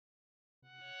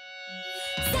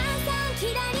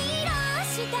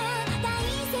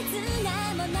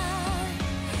なもの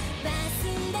忘れ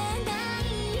ない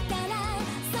から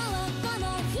そうこの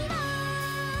日も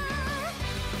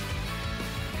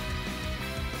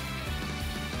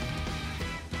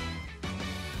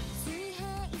水平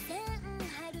線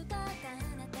遥か彼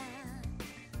方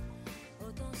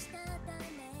落としたた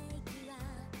め息は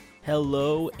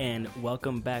Hello and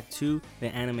welcome back to the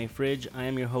Anime Fridge. I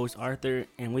am your host Arthur,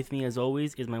 and with me as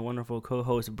always is my wonderful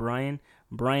co-host Brian.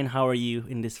 Brian, how are you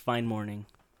in this fine morning?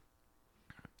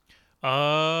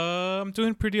 I'm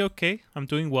doing pretty okay. I'm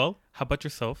doing well. How about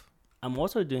yourself? I'm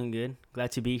also doing good.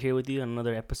 Glad to be here with you on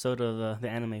another episode of the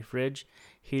Anime Fridge.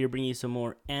 Here to bring you some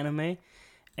more anime,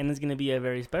 and it's going to be a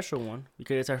very special one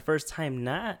because it's our first time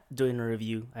not doing a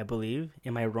review, I believe.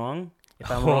 Am I wrong?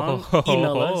 If I'm wrong,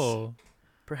 email us,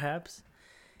 perhaps.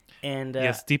 And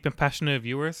yes, deep and passionate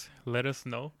viewers, let us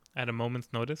know at a moment's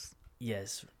notice.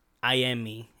 yes, I am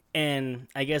me. And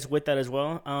I guess with that as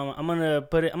well, I'm gonna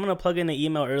plug in the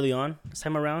email early on this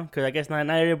time around because I guess not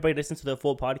everybody listens to the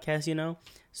full podcast, you know.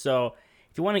 So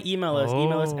if you want to email us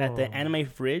at the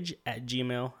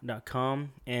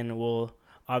animefridge@gmail.com, and we'll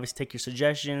obviously take your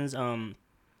suggestions.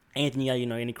 Anything,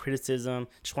 any criticism,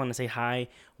 just want to say hi,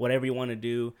 whatever you want to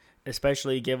do.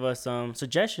 Especially give us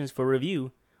suggestions for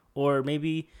review, or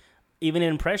maybe even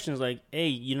impressions like, hey,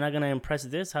 you're not gonna impress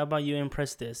this. How about you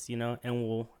impress this? And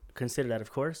we'll consider that, of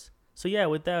course. So yeah,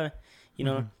 with that, you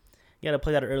gotta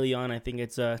play that early on. I think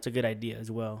it's a good idea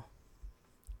as well.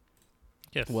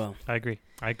 Yes, Well, I agree.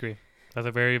 That's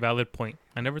a very valid point.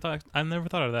 I never thought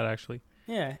of that actually.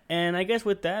 yeah, and I guess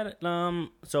with that,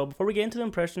 so before we get into the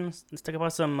impressions, let's talk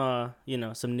about some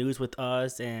some news with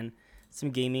us and some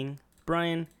gaming.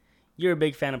 Brian, you're a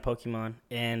big fan of Pokemon,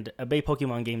 and a big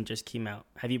Pokemon game just came out.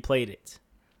 Have you played it?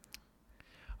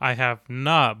 I have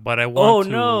not, but I want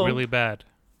to really bad.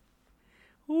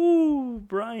 Ooh,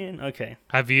 Brian. Okay.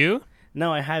 Have you?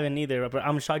 No, I haven't either, but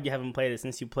I'm shocked you haven't played it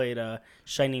since you played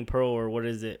Shining Pearl, or what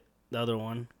is it? The other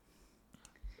one.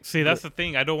 See, that's the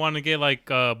thing. I don't want to get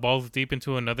balls deep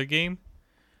into another game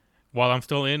while I'm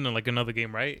still in another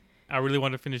game, right? I really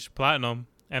want to finish Platinum,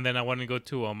 and then I want to go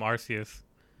to Arceus.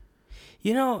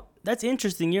 That's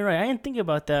interesting. You're right. I didn't think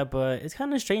about that, but it's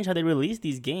kind of strange how they release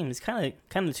these games. Kind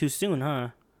of too soon, huh?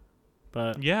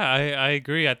 But Yeah, I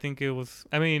agree. I think it was.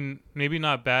 I mean, maybe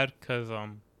not bad because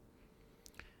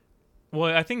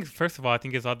Well, I think first of all, I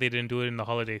think it's odd they didn't do it in the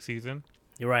holiday season.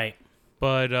 you're right.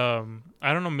 But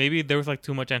I don't know. Maybe there was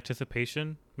too much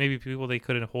anticipation. Maybe people they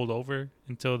couldn't hold over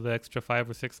until the extra 5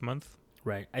 or 6 months.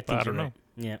 Right. I But think I you're don't right.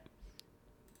 Yeah.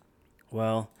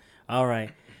 Well, all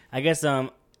right. I guess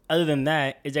other than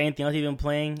that, is there anything else you've been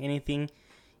playing? Anything,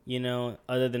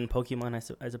 other than Pokemon,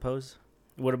 I suppose?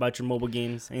 What about your mobile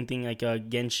games? Anything like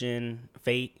Genshin,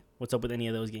 Fate? What's up with any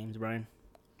of those games, Brian?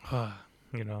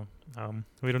 We don't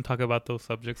talk about those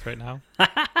subjects right now.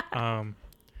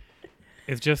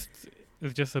 It's just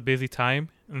a busy time,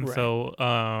 and Right. so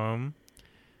I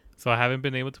haven't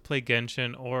been able to play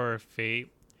Genshin or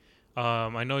Fate.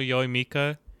 I know Yoi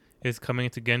Mika is coming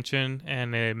to Genshin,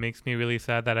 and it makes me really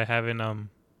sad that I don't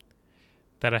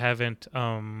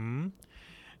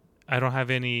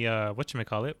have any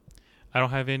whatchamacallit. I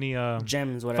don't have any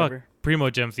Gems, whatever. Primo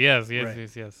gems. Yes. Right.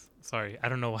 Sorry, I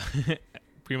don't know why.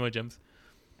 Primo gems.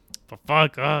 But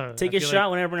fuck. Take a shot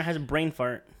whenever everyone has a brain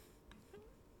fart.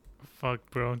 Fuck,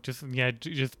 bro.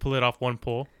 Just pull it off one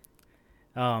pull.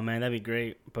 Oh, man, that'd be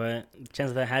great. But the chance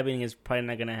of that happening is probably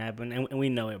not going to happen. And we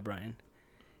know it, Brian.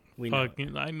 We know Fuck,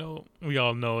 it. I know. We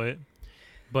all know it.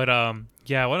 But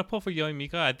yeah, I want to pull for Yoi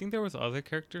Mika. I think there was other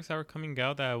characters that were coming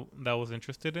out that I was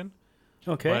interested in.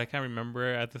 Okay. But I can't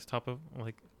remember at the top of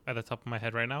my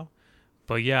head right now.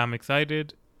 But yeah, I'm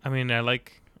excited.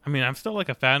 I'm still a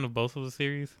fan of both of the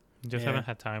series. Just haven't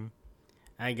had time.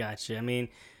 I got you. I mean,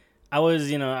 I was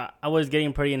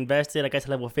getting pretty invested. I got to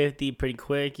level 50 pretty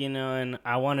quick, and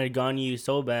I wanted Ganyu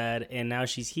so bad, and now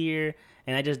she's here,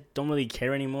 and I just don't really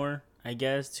care anymore, I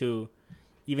guess, to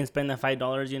even spend that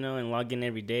 $5, and log in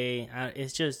every day.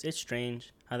 It's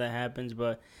strange how that happens,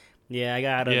 but yeah, I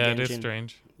got out of Yeah, Genshin. it is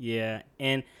strange. Yeah,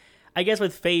 and I guess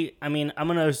with Fate, I'm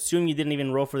gonna assume you didn't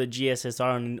even roll for the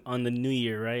GSSR on the New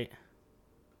Year, right?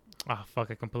 Ah, fuck!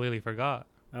 I completely forgot.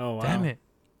 Oh wow! Damn it!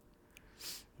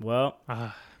 Well,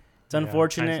 it's Yeah,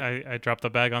 unfortunate. I dropped the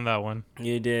bag on that one.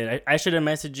 You did. I should have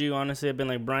messaged you, honestly. I've been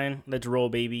like, Brian, let's roll,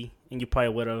 baby. And you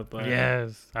probably would have. But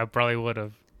Yes, I probably would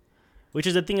have. which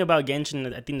is the thing about Genshin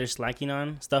that I think they're slacking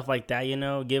on. Stuff like that,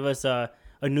 Give us a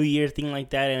New Year thing like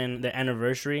that and the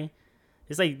anniversary.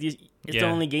 It's like, it's the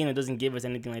only game that doesn't give us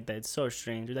anything like that. It's so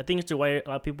strange. I think it's why a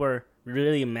lot of people are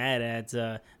really mad at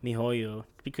MiHoYo.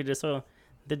 Because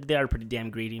they are pretty damn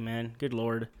greedy, man. Good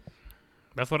lord.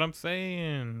 That's what I'm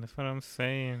saying.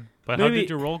 But how Maybe- did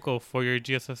your roll go for your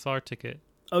GSSR ticket?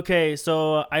 Okay,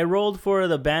 so I rolled for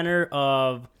the banner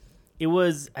of it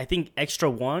was I think extra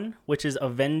one, which is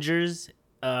Avengers,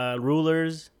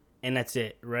 Rulers, and that's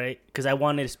it, right? Because I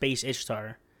wanted Space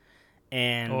Ishtar,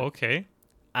 and Oh, okay.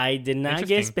 I did not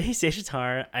get Interesting. Space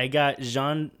Ishtar. I got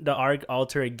Jean d'Arc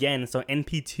Alter again, so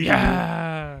NP2.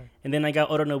 Yeah. And then I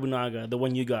got Oda Nobunaga, the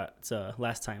one you got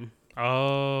last time.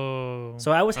 Oh.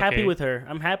 So I was happy okay. with her.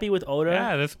 I'm happy with Oda.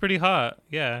 Yeah, that's pretty hot.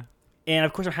 Yeah. And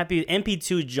of course, I'm happy with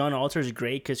NP2. John Alter is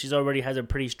great because she's already has a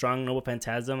pretty strong Noble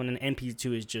Phantasm. And then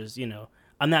NP2 is just,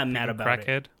 I'm not mad about it.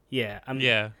 Crackhead. Yeah.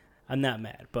 Yeah. I'm not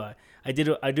mad. But I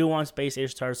do want Space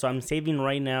Ishtar. So I'm saving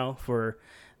right now for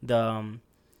the.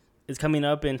 It's coming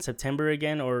up in September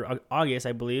again or August,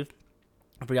 I believe.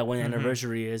 I forgot when the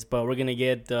anniversary is, but we're gonna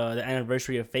get the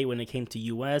anniversary of Fate when it came to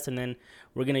US, and then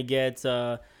we're gonna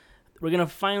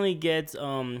finally get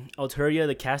Alteria,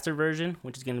 the caster version,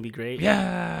 which is gonna be great.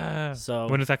 Yeah. So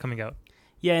when is that coming out?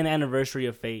 yeah, an anniversary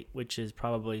of Fate, which is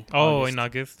probably Oh, in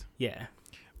August. Yeah,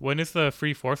 When is the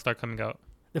free 4-star coming out?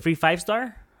 the free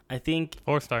 5-star. I think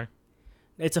 4-star.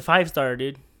 it's a 5-star,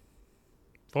 dude.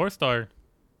 4-star.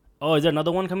 Oh, is there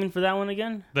another one coming for that one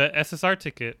again? The SSR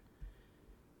ticket.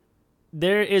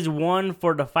 There is one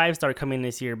for the 5-star coming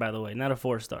this year, by the way, not a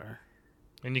 4-star.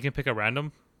 And you can pick a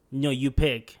random. No, you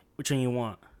pick which one you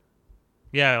want.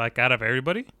 Yeah, like out of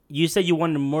everybody. You said you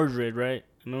wanted Mordred, right?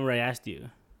 Remember I asked you.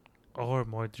 Or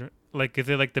more. Like, is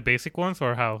it like the basic ones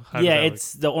or how does Yeah, that work?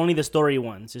 it's only the story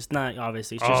ones. It's not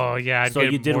obviously. It's just, Oh yeah, I'd so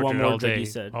get you did want Mordred all Mordred, day. you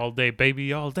said. All day,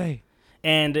 baby, all day.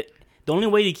 And the only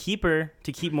way to keep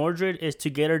Mordred is to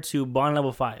get her to bond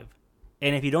level 5.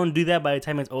 And if you don't do that by the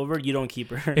time it's over, you don't keep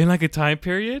her. In like a time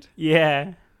period.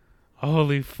 Yeah,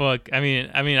 Holy fuck! I mean,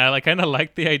 I kind of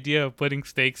like the idea of putting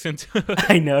stakes into,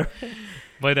 I know.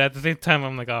 but at the same time,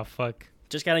 I'm like, oh fuck,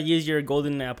 Just gotta use your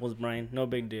golden apples, Brian. No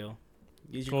big deal.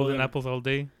 Use your golden apples all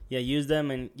day. Yeah, use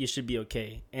them and you should be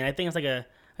okay. And I think it's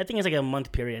like a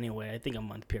month period anyway. I think a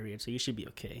month period, so you should be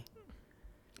okay.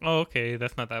 Oh, okay,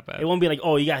 that's not that bad. It won't be like,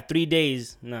 oh, you got 3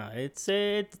 days. No, it's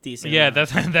decent. Yeah,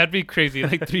 that'd be crazy.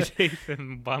 Like 3 days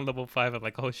and bond level 5. I'm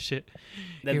like, oh shit,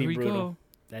 That'd here be we brutal. go.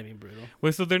 That'd be brutal.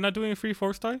 Wait, so they're not doing a free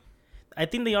 4-star? I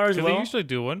think they are as Because well. they usually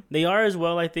do one. They are as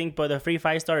well, I think, but the free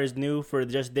 5-star is new for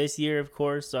just this year, of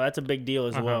course. So that's a big deal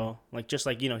as well. Like, just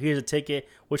like, here's a ticket.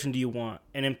 Which one do you want?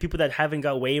 And then people that haven't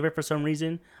got waiver for some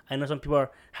reason, I know some people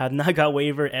have not got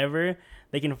waiver ever.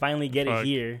 They can finally get Fuck. it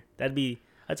here.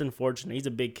 That's unfortunate. He's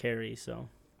a big carry, so.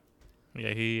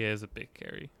 Yeah, he is a big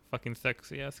carry. Fucking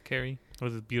sexy ass carry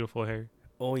with his beautiful hair.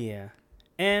 Oh, yeah.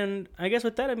 And I guess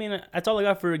with that, I mean, that's all I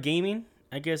got for gaming.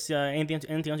 I guess anything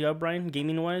else you have, Brian,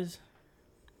 gaming-wise?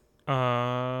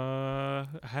 I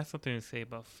had something to say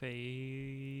about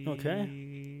Fate. Okay.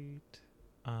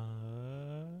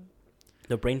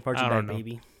 The brain farts I are don't back, know.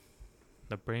 baby.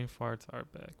 The brain farts are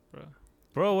back, bro.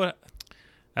 Bro, what?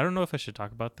 I don't know if I should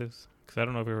talk about this because I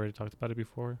don't know if we already talked about it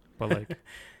before. But like,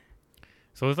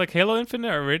 so is like Halo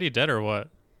Infinite already dead or what?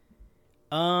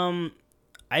 I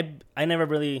never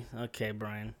really. Okay,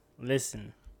 Brian,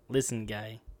 listen,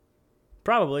 guy.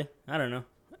 Probably. I don't know.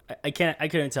 I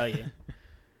couldn't tell you.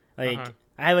 Like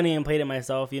I haven't even played it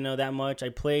myself, that much. I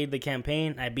played the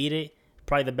campaign. I beat it.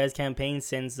 Probably the best campaign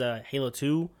since Halo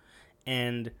 2,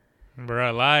 and.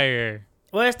 Bro, liar.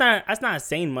 Well, that's not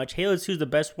saying much. Halo 2 is the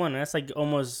best one. That's like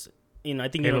almost, I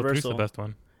think Halo 3 is universal. the best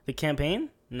one. The campaign?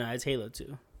 No, it's Halo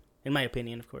 2. In my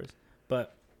opinion, of course.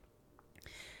 But,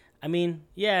 the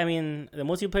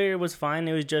multiplayer was fine.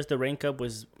 It was just the rank up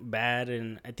was bad.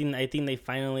 And I think they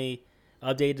finally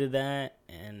updated that.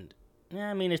 And,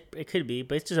 yeah, it could be.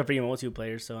 But it's just a free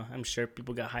multiplayer. So I'm sure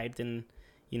people got hyped and,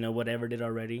 whatever did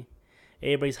already.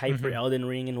 Everybody's hyped for Elden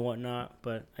Ring and whatnot.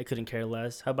 But I couldn't care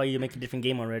less. How about you make a different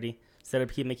game already? Instead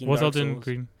of keep making What's Dark Elden Souls.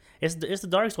 Ring? It's the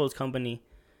Dark Souls company.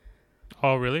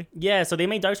 Oh, really? Yeah, so they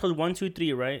made Dark Souls 1, 2,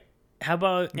 3, right? How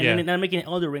about, and Yeah. then they're making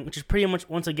Elden Ring, which is pretty much,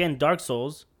 once again, Dark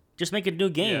Souls. Just make a new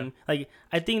game. Yeah. Like,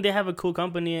 I think they have a cool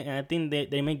company, and I think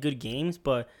they make good games,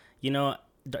 but,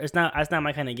 it's not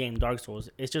my kind of game, Dark Souls.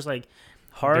 It's just, like,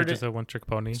 hard. They're just a one-trick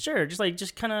pony. Sure,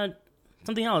 just kind of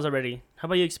something else already. How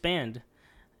about you expand?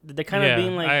 They're kind of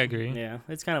being like... I agree. Yeah,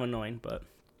 it's kind of annoying, but...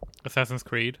 Assassin's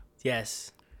Creed.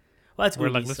 Yes. Well, that's We're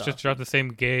Ubisoft. like, let's just drop the same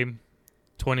game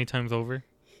 20 times over.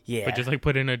 Yeah. But just like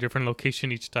put it in a different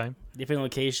location each time. Different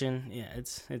location. Yeah,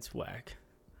 it's whack.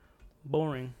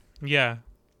 Boring. Yeah.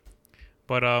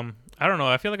 But I don't know.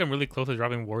 I feel like I'm really close to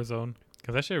dropping Warzone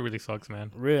because that shit really sucks,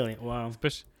 man. Really? Wow.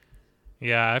 Especially,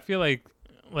 yeah, I feel like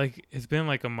it's been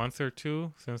like a month or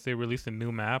two since they released a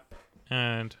new map,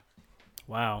 and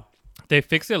Wow. They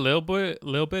fixed it a little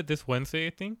bit this Wednesday,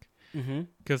 I think, Mm-hmm.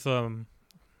 because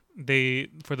they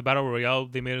for the battle royale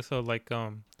they made it so like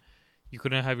you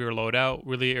couldn't have your loadout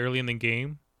really early in the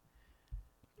game,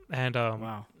 and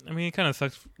Wow. I mean it kind of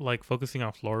sucks like focusing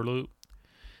on floor loot,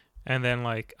 and then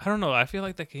like I don't know, I feel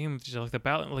like that game is just like the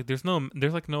balance like there's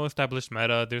like no established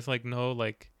meta, there's like no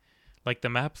like the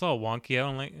map's all wonky. I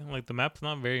don't like the map's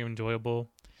not very enjoyable,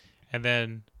 and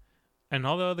then. And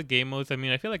all the other game modes, I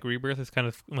mean, I feel like Rebirth is kind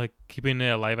of like keeping it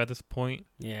alive at this point.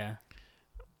 Yeah.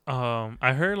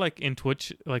 I heard like in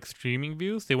Twitch, like streaming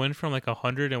views, they went from like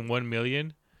 101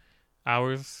 million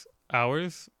hours,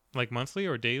 like monthly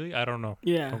or daily. I don't know.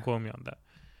 Yeah. Don't quote me on that.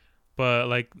 But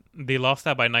like they lost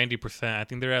that by 90%. I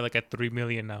think they're at 3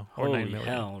 million now or Holy 9 million.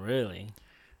 hell, really?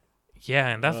 Yeah,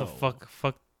 and that's a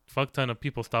Whoa. fuck ton of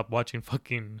people stopped watching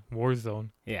fucking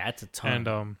Warzone. Yeah, that's a ton.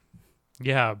 And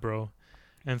yeah, bro.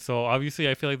 And so obviously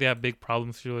I feel like they have big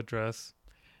problems to address.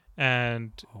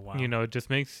 And Oh, wow. you know, it just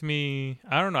makes me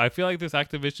I don't know, I feel like this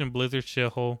Activision Blizzard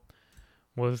shithole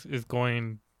is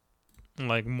going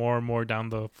like more and more down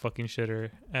the fucking shitter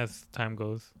as time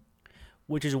goes.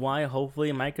 Which is why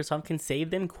hopefully Microsoft can save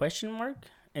them, question mark?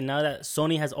 And now that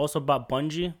Sony has also bought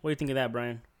Bungie, what do you think of that,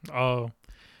 Brian? Oh.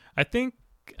 I think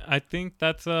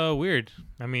that's weird.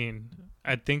 I mean,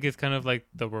 I think it's kind of like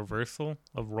the reversal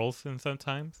of roles in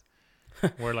sometimes.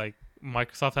 Where like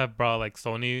Microsoft have brought like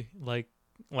Sony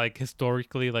like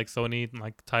historically like Sony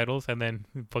like titles, and then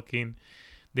fucking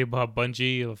they bought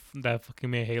Bungie of that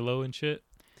fucking made Halo and shit.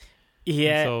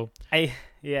 Yeah. And so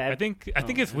I think oh,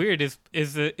 it's man. weird.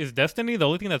 Is Destiny the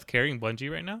only thing that's carrying Bungie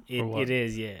right now? Or what? It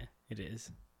is, yeah. It is.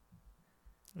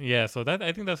 Yeah. So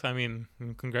I think that's. I mean,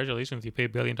 congratulations, you paid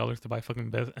 $1 billion to buy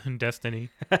fucking Destiny.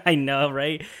 I know,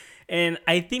 right? And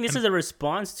I think this is a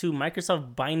response to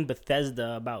Microsoft buying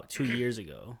Bethesda about 2 years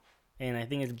ago. And I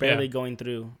think it's barely going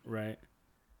through, right?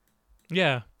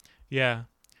 Yeah. Yeah.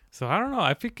 So I don't know.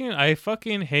 I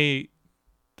fucking hate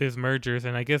these mergers,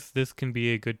 and I guess this can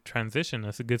be a good transition.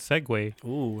 That's a good segue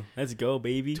Ooh, let's go,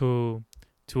 baby. to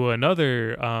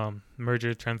another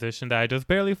merger transition that I just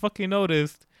barely fucking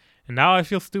noticed, and now I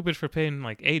feel stupid for paying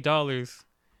like $8,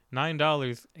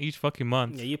 $9 each fucking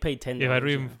month. Yeah, you paid $10. If I don't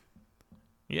even,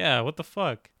 yeah, what the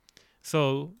fuck?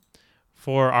 So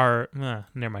for our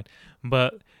never mind.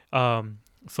 But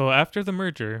so after the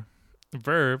merger,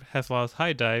 Verve has lost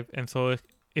High Dive, and so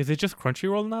is it just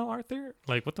Crunchyroll now, Arthur?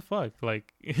 Like what the fuck?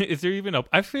 Like is there even a?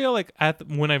 I feel like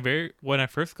when I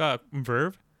first got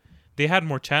Verve, they had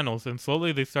more channels, and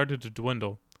slowly they started to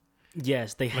dwindle.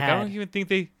 Yes, they Like had. I don't even think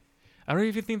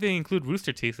they include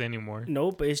Rooster Teeth anymore.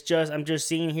 Nope, I'm just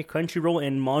seeing here Crunchyroll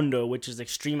and Mondo, which is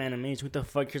Extreme Animation. Who the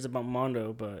fuck cares about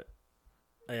Mondo? But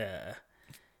yeah,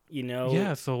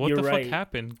 Yeah. So what you're the right. fuck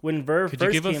happened? When Verve Could you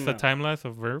first give us came the out, time lapse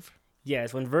of Verve?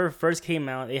 yes, when Verve first came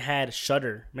out, they had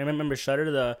Shudder. Remember Shudder,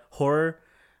 the horror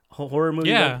movie?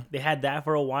 Yeah. They had that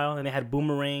for a while, and they had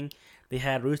Boomerang. They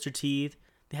had Rooster Teeth.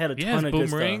 They had a Yes, ton of good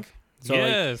Boomerang. stuff. So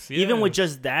Yes, even with yes.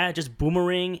 just that, just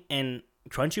Boomerang and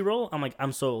Crunchyroll,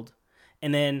 I'm sold.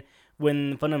 And then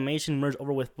when Funimation merged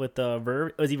over with Verve,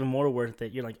 it was even more worth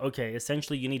it. You're like, okay,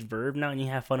 essentially you need Verve now, and you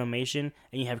have Funimation,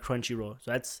 and you have Crunchyroll.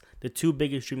 So that's the two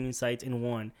biggest streaming sites in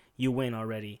one. You win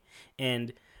already.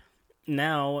 And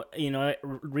now,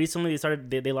 recently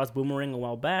they lost Boomerang a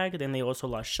while back. Then they also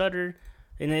lost Shudder.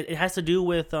 And it has to do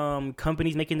with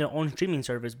companies making their own streaming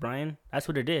service, Brian. That's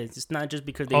what it is. It's not just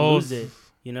because they lose it,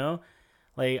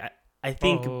 Like, I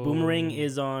think Boomerang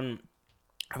is on...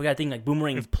 I forgot, I think like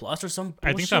Boomerang Plus or some bullshit. I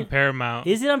think it's on Paramount.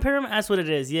 Is it on Paramount? That's what it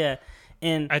is, yeah.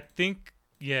 And I think,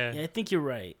 yeah. I think you're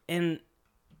right. And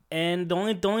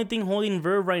the only thing holding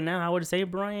Verve right now, I would say,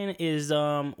 Brian, is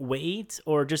wait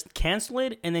or just cancel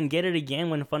it and then get it again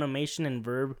when Funimation and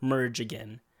Verve merge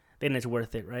again. Then it's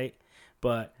worth it, right?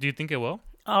 But Do you think it will?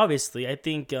 obviously, I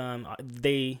think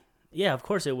yeah, of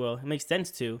course it will. It makes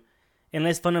sense to.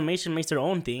 Unless Funimation makes their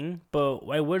own thing, but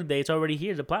why would they? It's already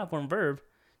here, the platform, Verve.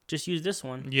 Just use this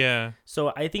one. Yeah.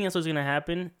 So I think that's what's gonna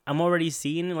happen. I'm already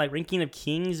seeing like Ranking of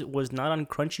Kings was not on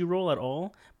Crunchyroll at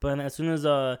all, but as soon as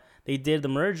they did the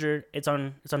merger, it's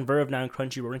on Verve now and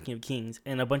Crunchyroll Ranking of Kings,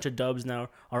 and a bunch of dubs now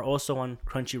are also on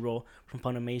Crunchyroll from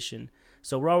Funimation.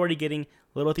 So we're already getting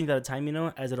little things at a time,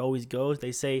 as it always goes.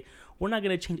 They say we're not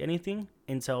gonna change anything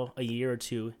until a year or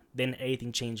two, then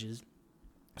everything changes.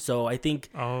 So I think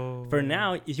for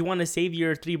now, if you want to save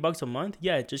your $3 a month,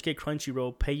 yeah, just get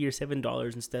Crunchyroll, pay your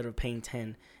 $7 instead of paying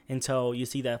 $10 until you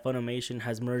see that Funimation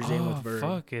has merged in with Verve.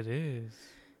 Fuck, it is.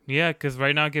 Yeah, because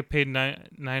right now I get paid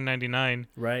 $9.99,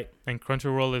 Right. and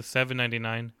Crunchyroll is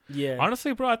 $7.99. Yeah.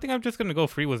 Honestly, bro, I think I'm just gonna go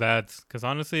free with ads. Because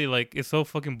honestly, like, it's so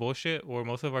fucking bullshit. Or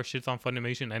most of our shit's on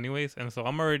Funimation anyways, and so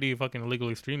I'm already fucking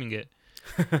illegally streaming it.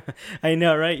 I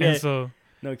know, right? Yeah. And so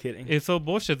No kidding. it's so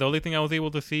bullshit. The only thing I was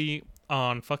able to see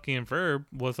on fucking Verb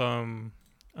was the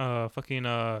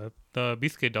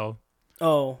Beast doll.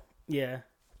 Oh, yeah.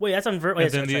 Wait, that's on Ver. Oh, And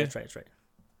yes, then that's right. That's right.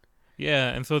 Yeah,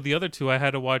 and so the other two I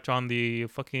had to watch on the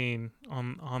fucking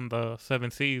on the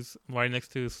Seven Seas, right next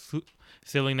to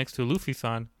sailing next to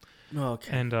Luffy-san, Oh,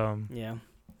 okay. and Yeah.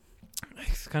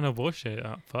 it's kind of bullshit.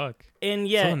 Fuck. And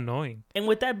So yeah, annoying. and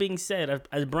with that being said,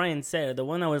 as Brian said, the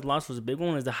one that was lost was a big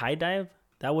one. Was the high dive.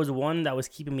 That was one that was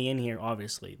keeping me in here.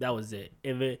 Obviously, that was it.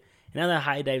 Now that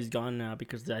high dive's gone now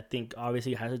because I think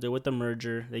obviously it has to do with the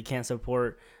merger. They can't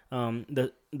support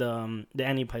the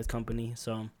Aniplex company,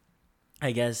 so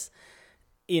I guess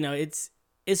it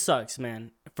sucks,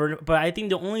 man. But I think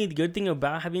the only good thing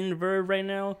about having Verve right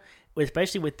now,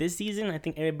 especially with this season, I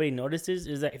think everybody notices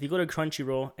is that if you go to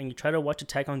Crunchyroll and you try to watch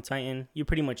Attack on Titan, you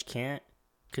pretty much can't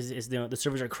because it's the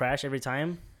servers are crash every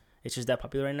time. It's just that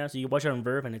popular right now, so you watch it on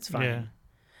Verve and it's fine. Yeah.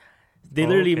 They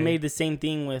literally okay. made the same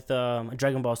thing with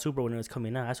Dragon Ball Super when it was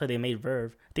coming out. That's why they made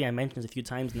Verve. I think I mentioned this a few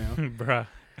times now. Bruh.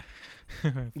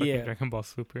 Fucking Yeah. Dragon Ball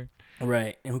Super.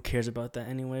 Right, and who cares about that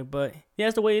anyway? But yeah,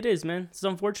 it's the way it is, man. It's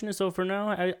unfortunate. So for now,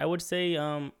 I would say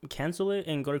cancel it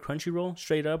and go to Crunchyroll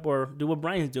straight up, or do what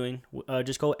Brian's doing.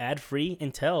 Just go ad free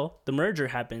until the merger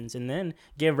happens, and then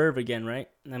get Verve again, right?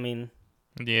 I mean,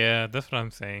 Yeah, that's what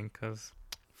I'm saying. Cause,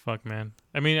 fuck, man.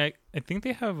 I mean, I think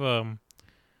they have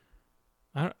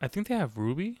I think they have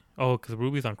Ruby. Oh, cause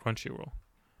Ruby's on Crunchyroll.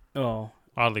 oh,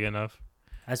 Oddly enough.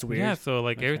 that's weird. Yeah, so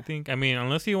like Okay. everything. I mean,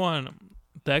 unless you want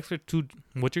the extra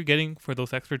what you're getting for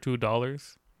those extra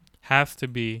 $2 has to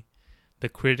be the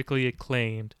critically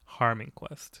acclaimed Harmon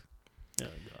Quest. Oh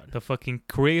god. The fucking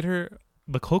creator,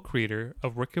 the co-creator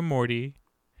of Rick and Morty,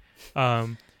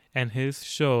 and his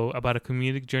show about a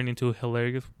comedic journey into a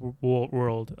hilarious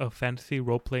world of fantasy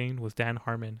role-playing was Dan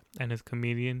Harmon and his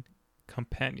comedian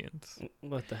companions.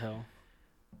 What the hell?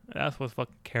 That's what's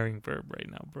fucking carrying Verb right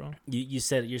now, bro. You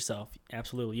said it yourself.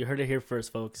 Absolutely, you heard it here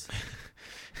first, folks.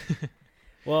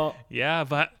 Well, Yeah,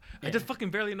 but Yeah. I just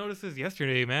fucking barely noticed this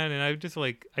yesterday, man, and I just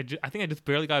like I think I just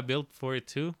barely got billed for it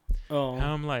too. oh, And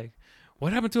I'm like,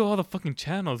 what happened to all the fucking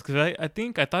channels? Because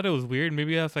I thought it was weird.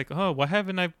 Maybe I was like, oh, why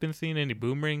haven't I been seeing any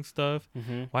Boomerang stuff?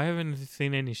 mm-hmm. Why haven't I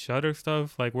seen any Shutter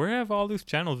stuff? Like, where have all these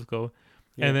channels go?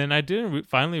 Yeah. And then I didn't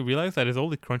finally realize that it's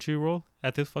only Crunchyroll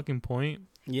at this fucking point.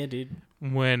 Yeah, dude.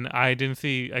 When I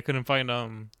couldn't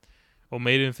find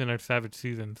Maidens in Our Savage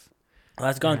Seasons. Oh,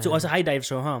 that's gone too. Oh, it's a high dive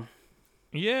show, huh?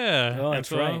 Yeah. Oh, and that's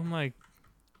so right. I'm like,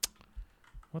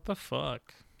 what the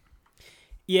fuck?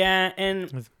 Yeah,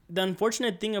 and the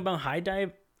unfortunate thing about High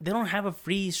Dive, they don't have a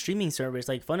free streaming service.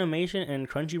 Like Funimation and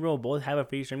Crunchyroll both have a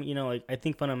free streaming. You know, like I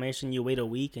think Funimation, you wait a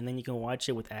week and then you can watch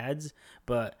it with ads.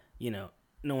 But no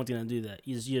one's gonna do that.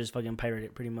 You just fucking pirate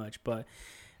it pretty much. But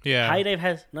Yeah. High Dive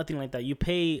has nothing like that. You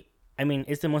pay. I mean,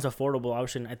 it's the most affordable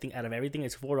option I think out of everything.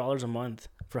 It's $4 a month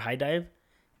for High Dive,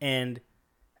 and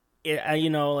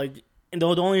and the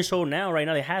only show right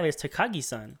now they have is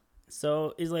Takagi-san.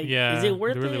 So it's like, Yeah. is it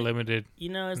worth they're really it? limited. It's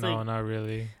No, like not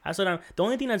really. that's what the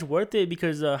only thing that's worth it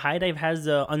because High Dive has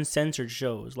uncensored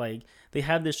shows. Like they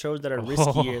have the shows that are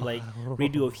riskier, like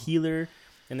Redo of Healer,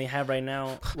 and they have right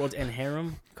now World's End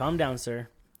Harem. Calm down, sir.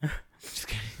 Just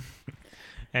kidding.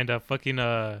 And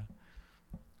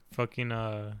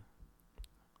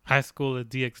High School at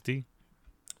DxD.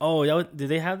 Oh, did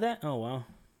they have that? Oh wow.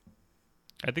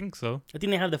 I think so. I think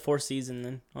they have the 4th season.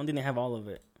 Then I don't think they have all of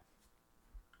it.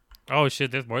 Oh shit!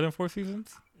 There's more than 4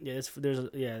 seasons. Yeah,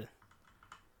 yeah.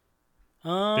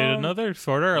 Did another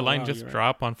Sword Art Online wow, just you're right.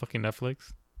 drop on fucking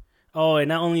Netflix? Oh, and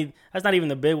not only that's not even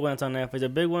the big one that's on Netflix. The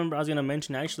big one I was gonna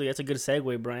mention actually, that's a good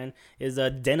segue, Brian, is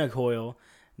Denocoil.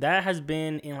 That has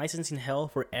been in licensing hell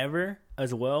forever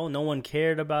as well. No one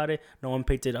cared about it. No one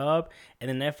picked it up. And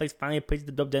then Netflix finally picked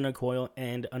the dub Denocoil.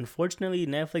 And unfortunately,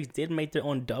 Netflix did make their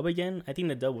own dub again. I think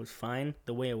the dub was fine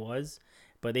the way it was.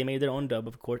 But they made their own dub,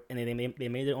 of course. And they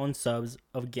made their own subs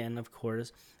again, of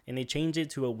course. And they changed it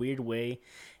to a weird way.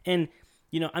 And,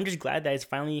 I'm just glad that it's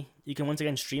finally, you can once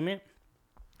again stream it.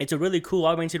 It's a really cool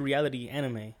augmented reality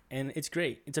anime. And it's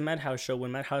great. It's a Madhouse show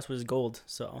when Madhouse was gold.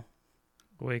 So,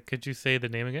 Wait, could you say the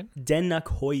name again?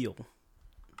 Denocoil.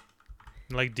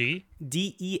 Like D?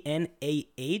 Denih,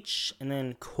 and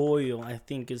then coil, I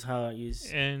think is how I use.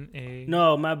 N-A...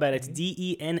 No, my bad. It's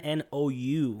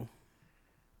Dennou.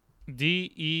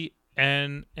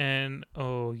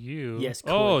 Dennou. Yes, Oh,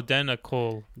 cool.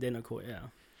 Denocoil. Denocoil, yeah.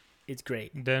 It's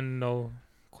great. Denocoil.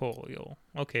 Koyo.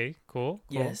 Okay, cool.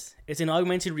 Yes, it's an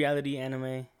augmented reality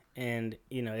anime, and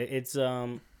you know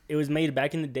it was made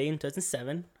back in the day in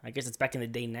 2007. I guess it's back in the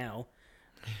day now,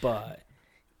 but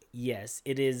yes,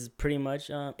 it is pretty much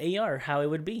AR how it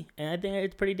would be, and I think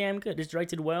it's pretty damn good. It's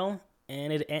directed well,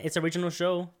 and it's an original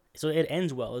show, so it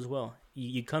ends well as well.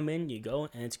 You come in, you go,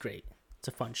 and it's great. It's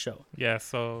a fun show. Yeah,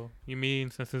 so you mean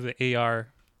since it's an AR,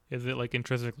 is it like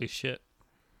intrinsically shit?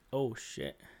 Oh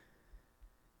shit!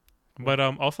 But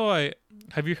also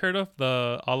have you heard of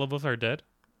the All of Us Are Dead?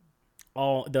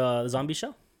 Oh, the zombie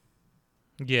show.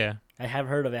 Yeah. I have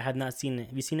heard of it. I have not seen it.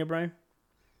 Have you seen it, Brian?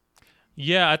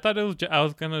 Yeah, I thought it was. I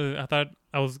was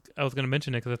gonna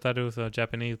mention it because I thought it was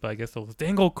Japanese, but I guess it was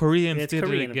dango Korean. Yeah, it's did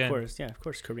Korean, it again. of course. Yeah, of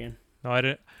course, Korean. No, I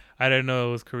didn't. I didn't know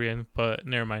it was Korean, but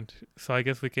never mind. So I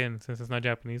guess we can, since it's not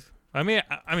Japanese. I mean,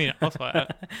 also,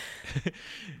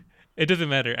 it doesn't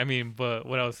matter. I mean, but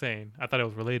what I was saying, I thought it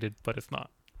was related, but it's not.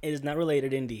 It is not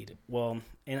related, indeed. Well,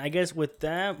 and I guess with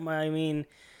that, I mean,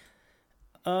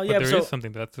 But yeah. there is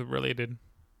something that's related.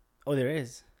 Oh, there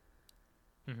is.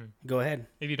 Mm-hmm. Go ahead.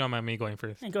 If you don't mind me going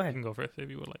first, Yeah, go ahead. You can go first if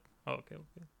you would like. Oh, okay.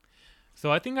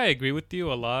 So I think I agree with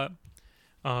you a lot.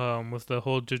 With the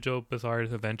whole JoJo Bizarre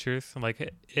Adventures, like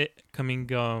it coming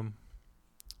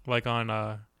like on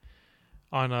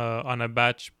a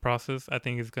batch process, I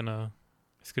think it's gonna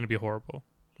be horrible.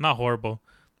 Not horrible,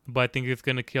 but I think it's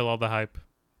gonna kill all the hype.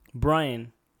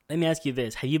 Brian, let me ask you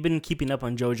this: have you been keeping up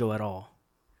on JoJo at all?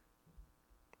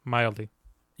 Mildly.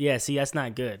 Yeah. See, that's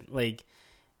not good. Like,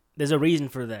 there's a reason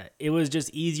for that. It was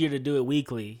just easier to do it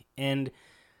weekly, and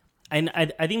I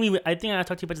think I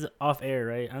talked to you about this off air,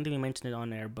 right? I don't think we mentioned it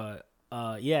on air, but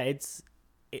yeah,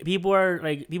 people were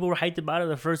hyped about it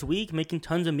the first week, making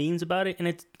tons of memes about it, and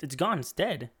it's gone. It's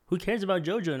dead. Who cares about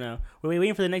JoJo now? We're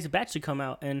waiting for the next batch to come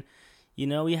out, and you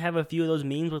know we have a few of those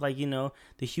memes with like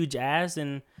the huge ass,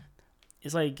 and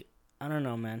it's like I don't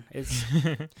know, man. It's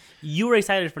you were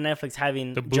excited for Netflix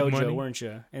having The boob JoJo, money? weren't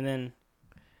you? And then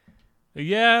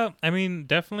Yeah, I mean,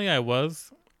 definitely I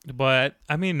was. But,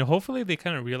 I mean, hopefully they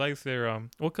kind of realize their, well,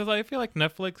 because I feel like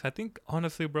Netflix, I think,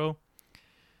 honestly, bro,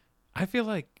 I feel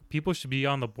like people should be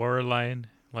on the borderline.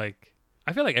 Like,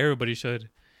 I feel like everybody should,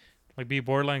 like, be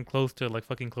borderline close to, like,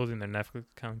 fucking closing their Netflix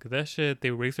account. Because that shit,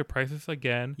 they raise their prices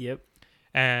again. yep.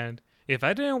 And if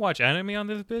I didn't watch anime on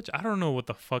this bitch, I don't know what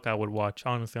the fuck I would watch,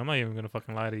 honestly. I'm not even going to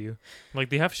fucking lie to you. Like,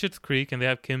 they have Schitt's Creek, and they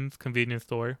have Kim's Convenience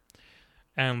Store.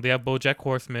 And they have BoJack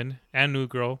Horseman and New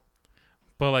Girl.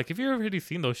 But, like, if you've already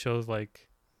seen those shows, like,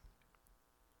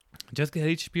 just get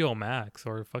HBO Max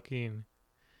or fucking,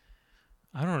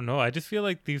 I don't know. I just feel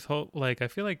like these whole, like, I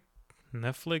feel like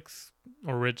Netflix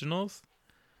originals,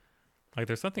 like,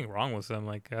 there's something wrong with them.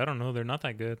 Like, I don't know. They're not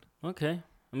that good. Okay.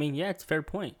 I mean, yeah, it's a fair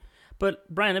point. But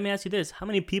Brian, let me ask you this: how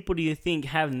many people do you think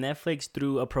have Netflix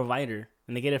through a provider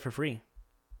and they get it for free?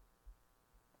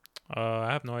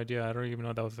 I have no idea. I don't even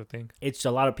know that was a thing. It's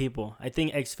a lot of people. I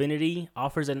think Xfinity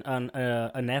offers a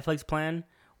Netflix plan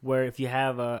where if you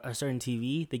have a certain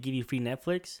TV, they give you free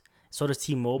Netflix. So does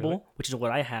T-Mobile, Really? which is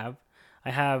what I have. I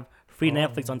have free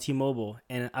Netflix on T-Mobile,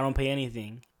 and I don't pay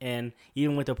anything. And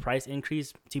even with the price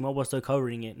increase, T-Mobile is still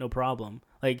covering it, no problem.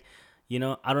 Like,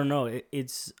 I don't know.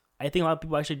 I think a lot of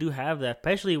people actually do have that,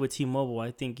 especially with T-Mobile. I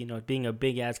think, being a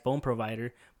big-ass phone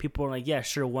provider, people are like, yeah,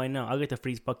 sure, why not? I'll get the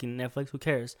free fucking Netflix. Who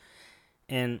cares?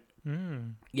 And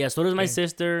yeah, so does my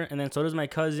sister, and then so does my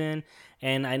cousin,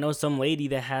 and I know some lady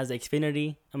that has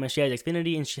Xfinity. I mean, she has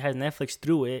Xfinity, and she has Netflix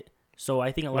through it. So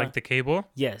I think a lot. Like the cable?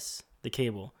 Yes, the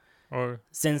cable. Or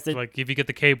Since the like if you get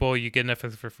the cable, you get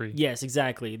Netflix for free. yes,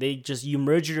 exactly. You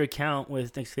merge your account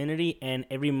with Xfinity, and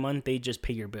every month they just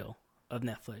pay your bill of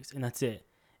Netflix, and that's it.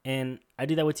 And I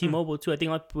do that with T-Mobile too. I think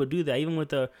a lot of people do that, even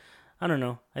with I don't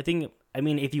know. I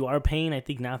mean, if you are paying, I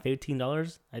think now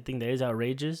 $15. I think that is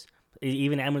outrageous.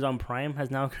 Even Amazon Prime has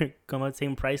now come out the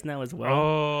same price now as well.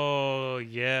 Oh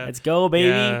yeah, Let's go, baby.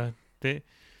 Yeah,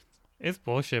 it's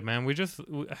bullshit, man.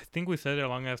 I think we said it a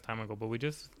long ass time ago, but we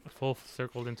just full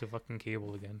circled into fucking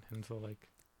cable again, and so like,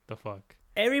 the fuck.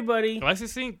 Everybody.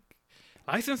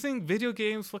 Licensing video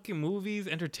games, fucking movies,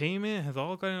 entertainment has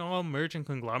all gotten all merged and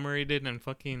conglomerated and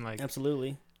fucking like.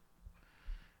 Absolutely.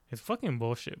 It's fucking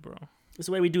bullshit, bro. This is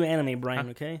the way we do anime, Brian,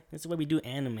 okay? This is the way we do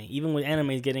anime. Even with anime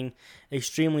is getting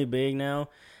extremely big now.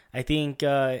 I think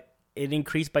it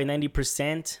increased by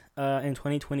 90% in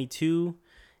 2022.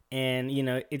 And,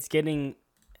 it's getting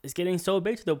so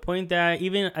big to the point that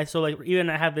even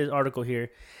I have this article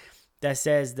here that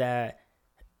says that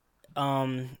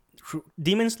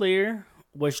Demon Slayer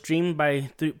was streamed by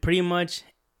pretty much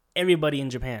everybody in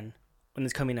Japan when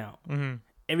it's coming out. Mm-hmm.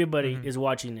 Everybody is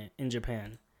watching it in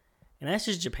Japan. And that's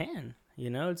just Japan.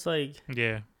 It's like,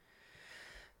 yeah.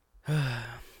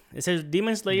 It says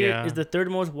Demon Slayer Yeah. is the third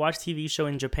most watched TV show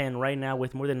in Japan right now,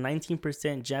 with more than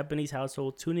 19% Japanese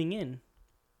households tuning in.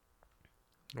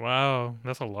 Wow,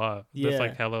 that's a lot. Yeah. That's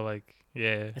like hella like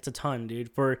That's a ton,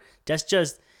 dude. For that's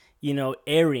just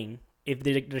airing. If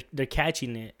they're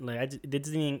catching it, like it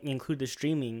doesn't include the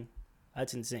streaming.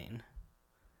 That's insane.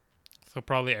 So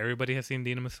probably everybody has seen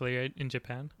Demon Slayer in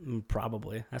Japan.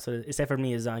 Probably. That's what. Except for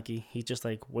Miyazaki, he's just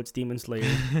like, "What's Demon Slayer?"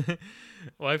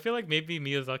 Well, I feel like maybe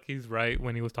Miyazaki's right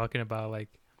when he was talking about like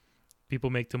people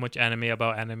make too much anime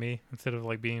about anime instead of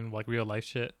like being like real life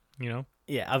shit. You know?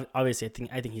 Yeah, obviously,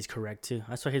 I think he's correct too.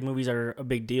 That's why his movies are a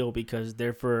big deal, because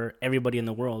they're for everybody in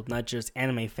the world, not just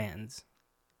anime fans.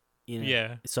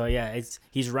 Yeah. So yeah,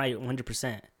 he's right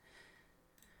 100%.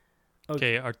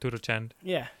 Okay, Arturo Chan.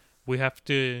 Yeah.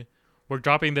 We're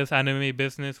dropping this anime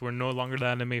business. We're no longer the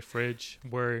anime fridge.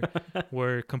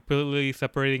 We're completely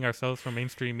separating ourselves from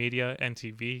mainstream media and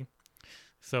TV.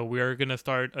 So we are gonna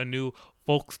start a new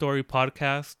folk story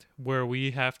podcast where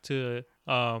we have to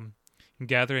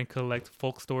gather and collect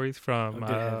folk stories from Good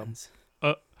heavens.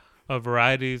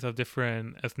 varieties of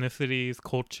different ethnicities,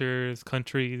 cultures,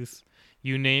 countries,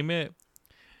 you name it.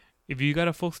 If you got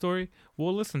a folk story,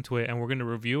 we'll listen to it and we're gonna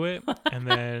review it, and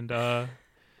then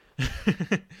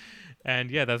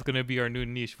and yeah, that's gonna be our new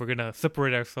niche. We're gonna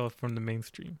separate ourselves from the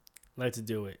mainstream. Let's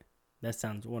do it. That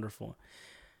sounds wonderful.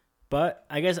 But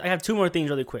I guess I have two more things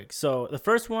really quick. So the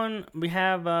first one, we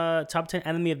have top 10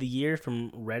 anime of the year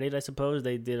from Reddit, I suppose.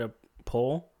 They did a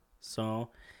poll. So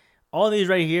all these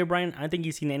right here, Brian, I don't think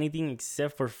you've seen anything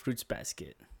except for Fruits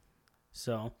Basket.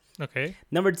 So Okay.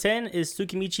 number 10 is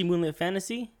Tsukimichi Moonlit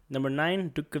Fantasy. Number 9,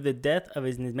 Duke of the Death of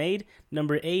His Maid.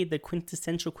 Number 8, The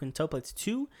Quintessential Quintuplet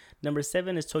 2. Number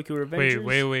 7 is Tokyo Revengers.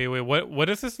 Wait. What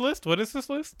is this list? What is this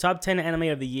list? Top 10 anime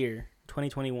of the year,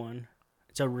 2021.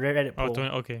 It's a Reddit poll.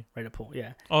 Okay. Reddit poll,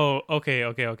 yeah. Oh,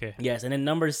 okay. Yes, and then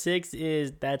number 6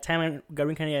 is That Time I Got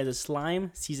Reincarnated as a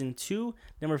Slime, Season 2.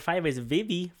 Number 5 is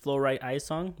Vivi, Flowrite Eye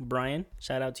Song. Brian,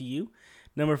 shout out to you.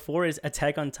 Number 4 is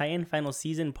Attack on Titan, Final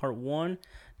Season, Part 1.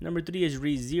 Number 3 is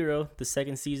ReZero, the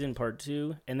second season, Part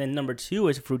 2. And then number 2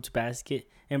 is Fruits Basket.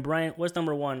 And Brian, what's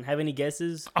number 1? Have any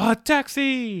guesses?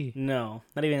 Taxi! No,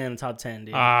 not even in the top 10,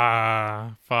 dude.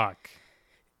 Fuck.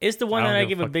 It's the one I that don't I give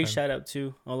give a a big fuck shout out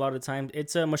to a lot of times.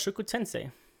 It's Mushoku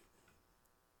Tensei.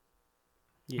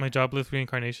 Yeah. My Jobless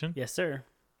Reincarnation? Yes, sir.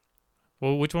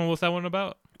 Well, which one was that one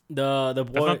about? The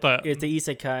boy, not the- it's the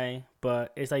isekai,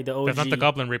 but it's like the OG. That's not the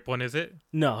Goblin Rape one, is it?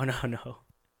 No.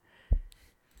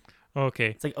 Okay.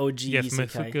 It's like OG Yes,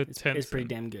 isekai. Mushoku It's pretty Tensei.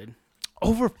 damn good.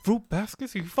 Over Fruit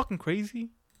Baskets? Are you fucking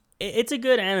crazy? It's a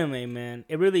good anime, man.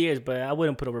 It really is, but I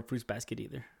wouldn't put over Fruits Basket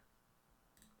either.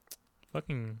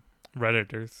 Fucking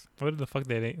Redditors. What the fuck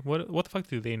what the fuck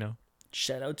do they know?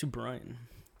 Shout out to Brian.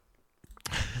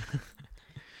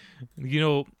 You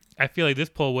know, I feel like this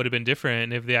poll would have been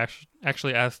different if they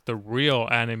actually asked the real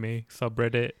anime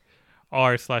subreddit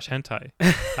r/hentai.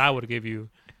 That would have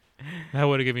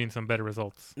given you some better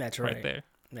results. That's right. Right there.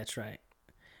 That's right.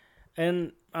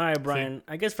 And all right, Brian.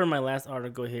 I guess for my last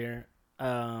article here,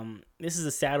 this is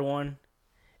a sad one.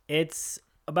 It's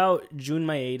about Jun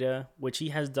Maeda, which he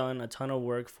has done a ton of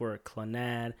work for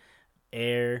Clannad,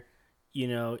 Air, you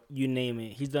name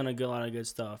it. He's done a lot of good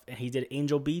stuff. And he did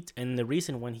Angel Beats, and the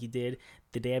recent one he did,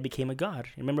 The Day I Became a God.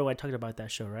 Remember when I talked about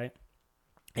that show, right?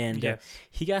 And Yes.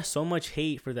 he got so much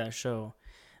hate for that show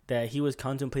that he was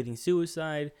contemplating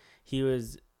suicide. He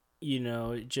was,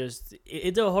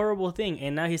 it's a horrible thing.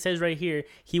 And now he says right here,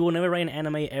 he will never write an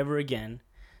anime ever again.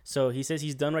 So he says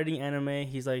he's done writing anime.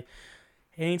 He's like,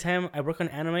 anytime I work on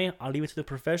anime, I'll leave it to the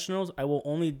professionals. I will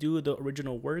only do the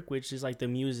original work, which is like the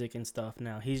music and stuff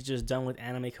now. He's just done with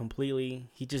anime completely.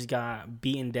 He just got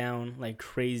beaten down like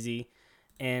crazy.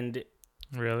 And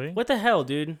Really? what the hell,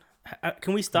 dude?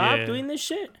 Can we stop Yeah. doing this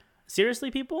shit?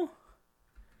 Seriously, people?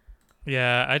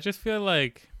 Yeah, I just feel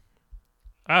like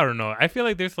I don't know. I feel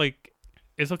like there's like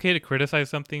it's okay to criticize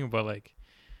something, but like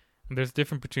there's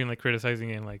difference between like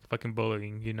criticizing and like fucking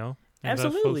bullying, you know? And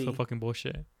Absolutely. That's so fucking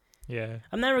bullshit. Yeah.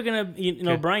 I'm never gonna,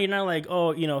 Okay. Brian, you're not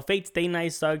like, Fate Stay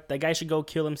Night sucked. That guy should go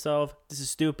kill himself. This is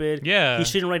stupid. Yeah. He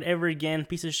shouldn't write ever again.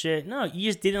 Piece of shit. No, you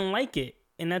just didn't like it,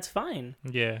 and that's fine.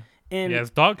 Yeah. And Yeah, it's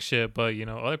dog shit, but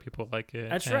other people like it.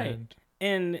 That's right.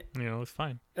 And It's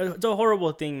fine. it's a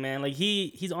horrible thing, man. Like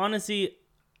he's honestly,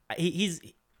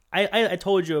 I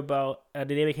told you about The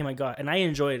Day I Became a God, and I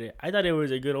enjoyed it. I thought it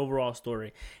was a good overall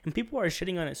story, and people are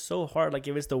shitting on it so hard, like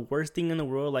if it's the worst thing in the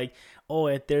world, like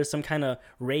if there's some kind of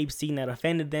rape scene that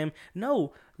offended them.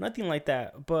 No, nothing like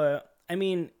that. But I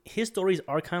mean, his stories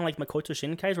are kind of like Makoto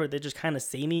Shinkai's, where they're just kind of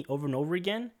samey over and over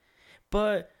again.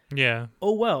 But Yeah.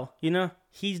 oh well,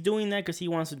 he's doing that because he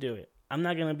wants to do it. I'm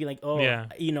not gonna be like, oh, Yeah.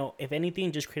 if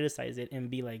anything, just criticize it and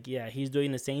be like, yeah, he's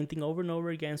doing the same thing over and over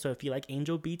again. So if you like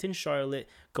Angel Beats and Charlotte,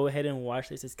 go ahead and watch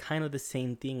this. It's kind of the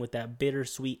same thing with that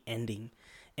bittersweet ending,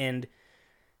 and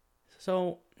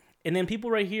so, and then people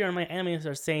right here on my animes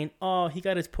are saying, oh, he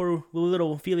got his poor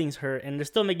little feelings hurt, and they're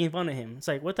still making fun of him. It's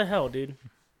like, what the hell, dude?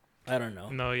 I don't know.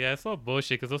 No, yeah, it's all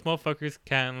bullshit because those motherfuckers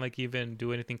can't like even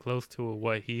do anything close to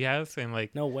what he has, and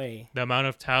like No way. the amount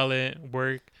of talent,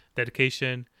 work,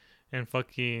 dedication, and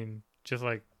fucking just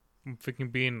like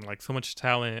freaking being like so much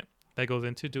talent that goes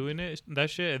into doing that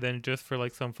shit, and then just for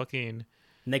like some fucking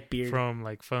Neckbeard.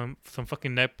 from some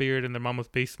fucking neckbeard in their mama's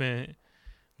basement,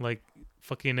 like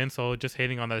fucking insult, just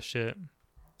hating on that shit.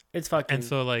 It's fucking. And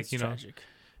so like it's you know, tragic.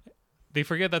 they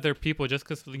forget that they're people. Just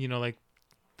because like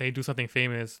they do something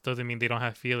famous doesn't mean they don't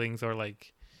have feelings or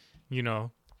like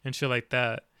and shit like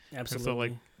that. Absolutely. And so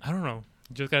like I don't know,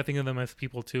 you just gotta think of them as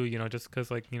people too. Just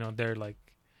because like they're like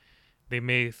they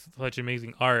made such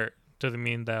amazing art doesn't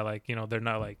mean that like they're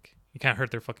not like you can't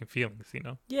hurt their fucking feelings.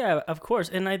 Yeah, of course.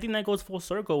 And I think that goes full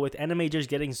circle with anime just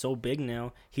getting so big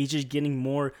now. He's just getting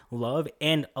more love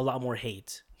and a lot more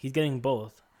hate. He's getting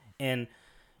both. And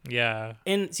Yeah.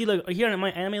 see, look, here on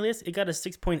my anime list, it got a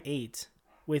 6.8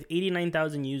 with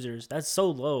 89,000 users. That's so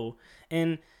low.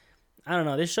 And I don't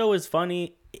know. This show is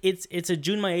funny. It's a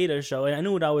Jun Maeda show, and I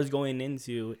knew what I was going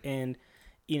into. And,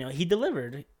 he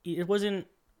delivered. It wasn't...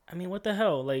 I mean, what the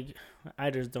hell? Like, I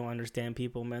just don't understand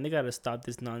people, man. They gotta stop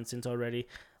this nonsense already.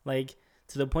 Like,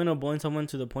 to the point of bullying someone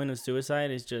to the point of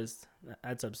suicide is just...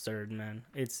 That's absurd, man.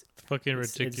 It's fucking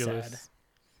it's ridiculous. sad.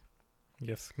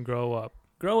 Yes, grow up.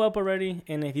 Grow up already,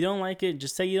 and if you don't like it,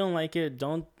 just say you don't like it.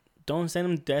 Don't send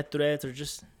them death threats or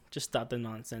just stop the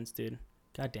nonsense, dude.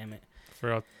 God damn it. For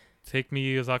real. Take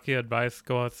Miyazaki advice,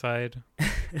 go outside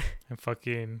and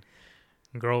fucking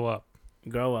grow up.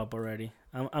 Grow up already.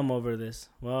 I'm over this.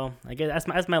 Well, I guess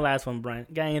that's my last one, Brian.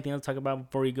 Got anything else to talk about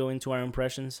before we go into our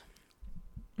impressions?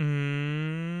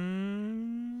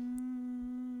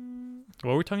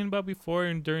 What were we talking about before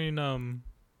and during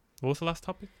what was the last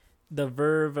topic? The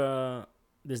Verve,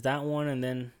 there's that one, and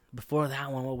then before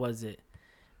that one, what was it?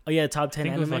 Oh yeah, top 10 I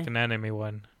think anime. it was like an anime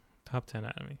one. Top 10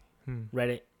 anime.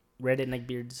 Reddit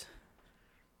neckbeards.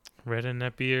 Reddit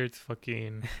neckbeards,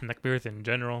 fucking neckbeards in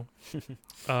general.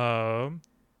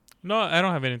 No, I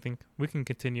don't have anything. We can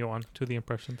continue on to the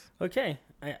impressions. Okay,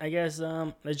 I guess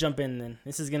let's jump in then.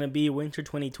 This is gonna be winter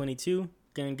 2022.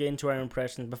 Gonna get into our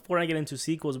impressions. Before I get into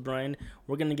sequels, Brian,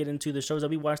 we're gonna get into the shows that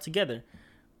we watched together.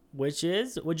 Which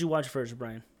is, what'd you watch first,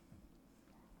 Brian?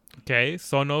 Okay,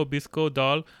 Sono Bisco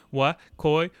Dal wa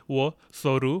Koi wo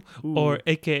Soru, Ooh. or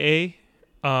AKA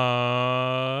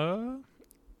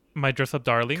My Dress Up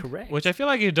Darling. Correct. Which I feel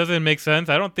like it doesn't make sense.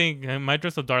 I don't think My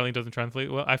Dress Up Darling doesn't translate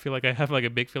well. I feel like I have like a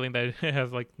big feeling that it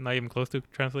has like not even close to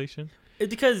translation. It's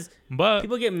because But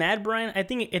people get mad, Brian. I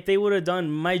think if they would have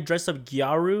done My Dress Up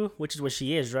Gyaru, which is what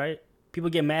she is, right? People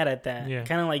get mad at that. Yeah.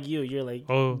 Kind of like you. You're like,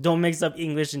 Oh. don't mix up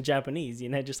English and Japanese.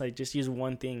 Just use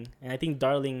one thing. And I think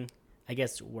Darling, I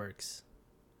guess, works.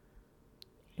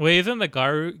 wait, isn't the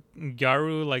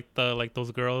Gyaru like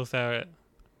those girls that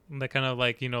kind of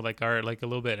like like are like a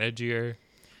little bit edgier?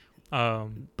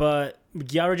 But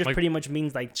Gyaru just Like- pretty much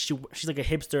means like she's like a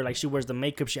hipster. Like she wears the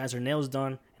makeup, she has her nails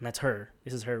done, and that's her.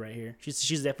 This is her right here.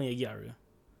 She's definitely a Gyaru.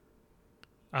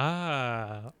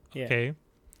 Ah, Yeah. okay.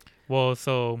 Well,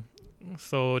 so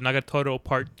Nagatoro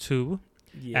Part 2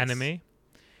 Yes. anime,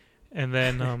 and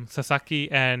then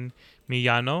Sasaki and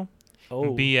Miyano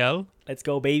Oh, BL, let's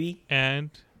go, baby! and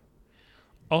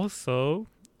also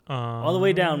All the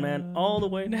way down, man. All the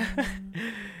way down.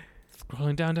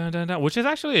 scrolling down, which is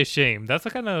actually a shame. That's a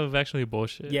kind of actually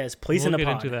bullshit. Yes, place We'll in the get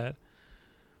pod. into that.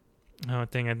 Oh,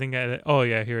 dang! Oh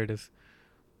yeah, here it is.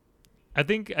 I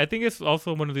think it's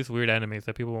also one of these weird animes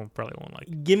that people probably won't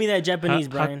like. Give me that Japanese,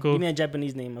 Brian. Hako- Give me that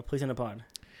Japanese name. A place in the pod.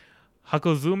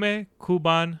 Hakozume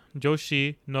Kuban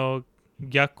Joshi no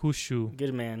Gyakushu,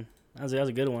 Good man. That was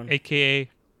a good one. aka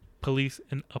Police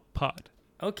in a Pod.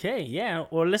 Okay, yeah.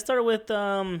 Well, let's start with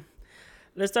the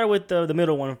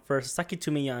middle one first. Saki to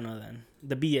Miyano, then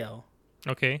the BL.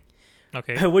 Okay.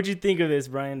 What'd you think of this,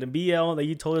 Brian? The BL that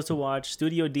you told us to watch.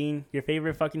 Studio Dean, your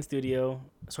favorite fucking studio.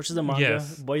 Sources of manga.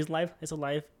 Yes. Boys' life is a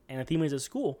life, and a theme is a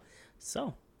school.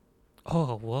 So,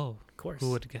 Oh, whoa. of course, Who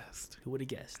would have guessed? Who would have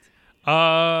guessed?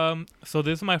 So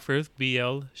this is my first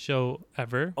BL show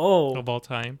ever Oh, of all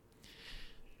time.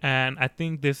 And I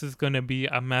think this is going to be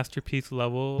a masterpiece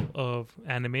level of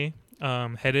anime,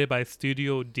 headed by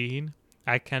Studio Dean.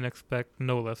 I can expect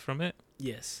no less from it.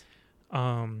 yes.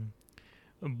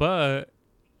 But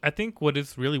I think what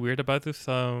is really weird about this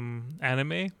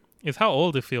anime is how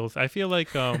old it feels. I feel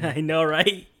like I know,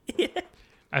 right?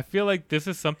 I feel like this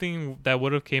is something that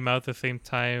would have came out at the same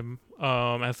time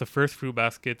as the first Fruit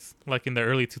Baskets, like in the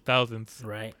early 2000s.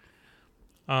 Right.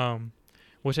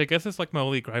 Which I guess is like my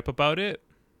only gripe about it.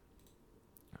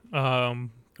 Okay.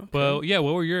 But yeah,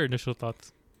 what were your initial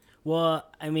thoughts? Well,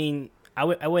 I mean,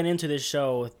 I went into this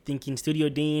show thinking Studio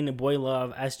Dean and Boy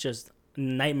Love as just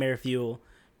nightmare fuel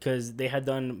because they had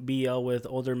done BL with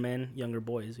older men, younger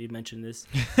boys. You mentioned this,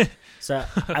 so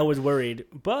I was worried.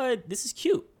 But this is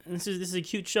cute. This is a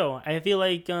cute show. I feel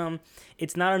like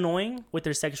it's not annoying with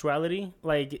their sexuality.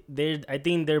 Like I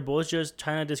think they're both just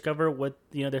trying to discover what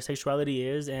their sexuality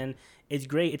is, and it's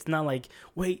great. It's not like,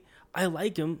 wait, I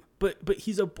like him, but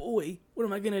he's a boy. What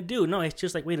am I gonna do? No, it's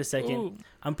just like, wait a second. Ooh.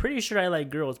 I'm pretty sure I like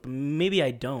girls, but maybe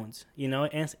I don't.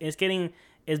 And it's doing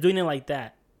it like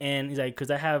that. And he's like,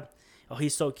 because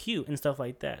he's so cute and stuff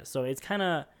like that. So it's kind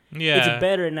of it's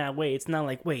better in that way. It's not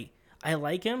like, wait, I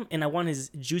like him and I want his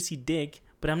juicy dick,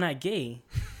 but I'm not gay.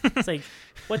 It's like,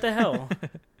 what the hell?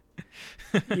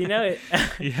 Yeah.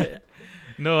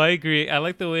 No, I agree. I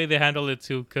like the way they handle it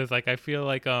too, because like I feel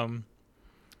like I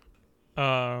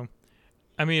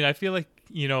mean, I feel like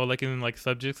like in like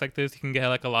subjects like this, you can get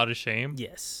like a lot of shame.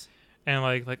 Yes. And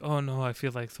like oh no, I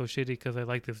feel like so shitty because I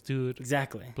like this dude.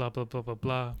 Exactly. Blah blah blah blah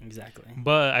blah. Exactly.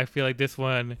 But I feel like this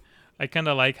one, I kind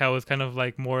of like how it's kind of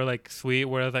like more like sweet,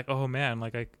 where I was like, oh man,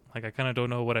 like I kind of don't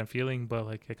know what I'm feeling, but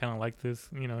like I kind of like this.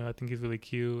 I think he's really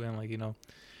cute and like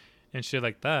and shit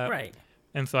like that. Right.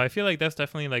 And so I feel like that's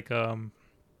definitely like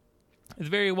it's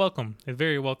very welcome. It's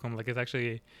very welcome. Like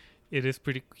it is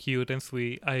pretty cute and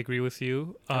sweet. I agree with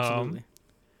you. Absolutely.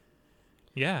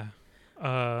 Yeah.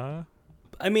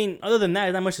 I mean, other than that,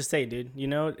 there's not much to say, dude.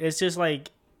 It's just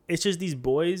these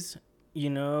boys,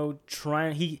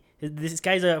 trying. This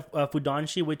guy's a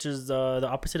Fudanshi, which is the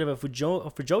opposite of a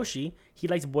Fujoshi. He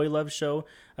likes boy love show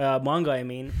manga. I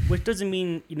mean, which doesn't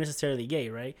mean you're necessarily gay,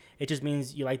 right? It just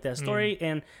means you like that story.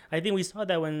 And I think we saw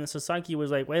that when Sasaki was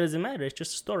like, "Why does it matter? It's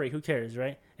just a story. Who cares,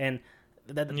 right?" And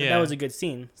that was a good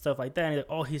scene, stuff like that. And he's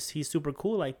like, oh, he's super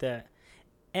cool like that,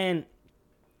 and.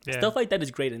 Yeah. Stuff like that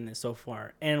is great in this so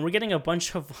far. And we're getting a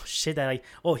bunch of shit that like,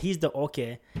 oh, he's the oke.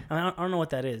 I don't know what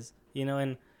that is,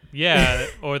 and... Yeah,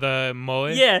 or the moe.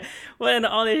 Yeah, well, and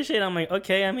all this shit, I'm like,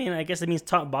 okay, I mean, I guess it means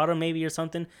top bottom maybe or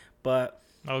something, but...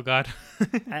 Oh, God.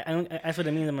 that's what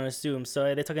it means, I'm going to assume.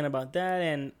 So they're talking about that,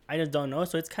 and I just don't know.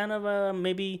 So it's kind of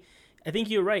maybe... I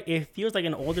think you're right. It feels like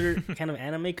an older kind of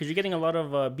anime because you're getting a lot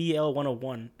of BL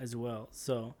 101 as well,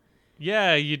 so...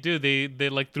 Yeah, you do. They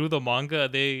like through the manga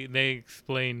they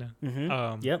explain.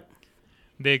 Mm-hmm. Yep.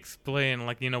 They explain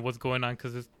like what's going on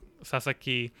because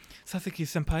Sasaki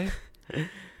senpai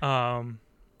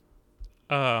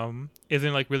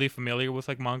isn't like really familiar with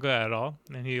like manga at all,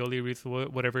 and he only reads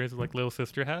whatever his like little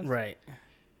sister has. Right.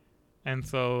 And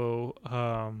so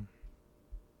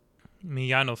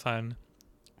Miyano-san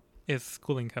is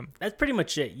schooling him. That's pretty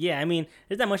much it. Yeah, I mean,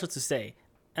 there's not much else to say.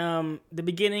 The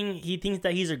beginning, he thinks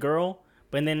that he's a girl,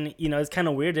 but then it's kind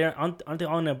of weird. Aren't they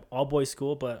on an all boys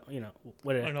school? But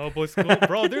whatever. An all boys school,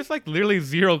 bro. There's like literally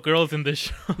 0 girls in this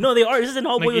show. No, they are. This is an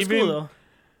all boys school though.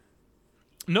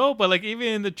 No, but like even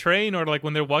in the train or like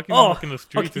when they're walking in the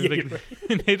streets, okay, it's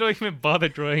like they don't even bother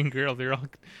drawing girls. They're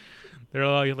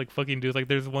all like fucking dudes. Like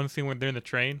there's one scene when they're in the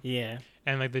train. Yeah.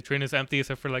 And like the train is empty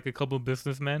except for like a couple of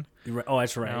businessmen. Right. Oh,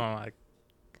 that's right.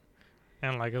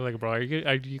 And like bro, are you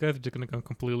guys just gonna go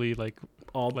completely like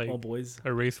all boys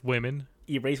erase women?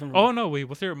 Erase them. Oh no, wait,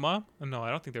 was there a mom? No,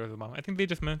 I don't think there was a mom. I think they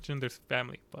just mentioned there's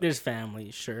family. But. There's family,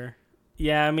 sure.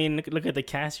 Yeah, I mean, look at the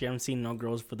cast here. I'm seeing no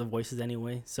girls for the voices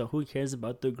anyway, so who cares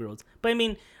about the girls? But I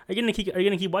mean, are you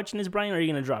gonna keep watching this, Brian, or are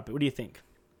you gonna drop it? What do you think?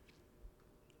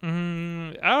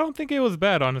 I don't think it was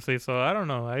bad, honestly. So I don't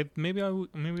know. Maybe I'll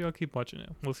keep watching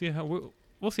it. We'll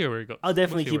see where it goes. I'll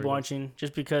definitely keep watching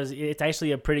just because it's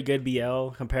actually a pretty good BL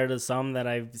compared to some that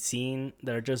I've seen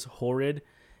that are just horrid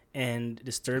and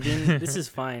disturbing. This is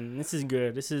fine. This is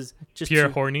good. This is just pure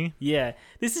horny. Yeah,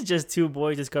 this is just 2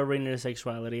 boys discovering their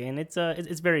sexuality, and it's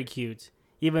very cute.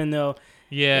 Even though,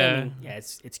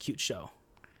 it's a cute show.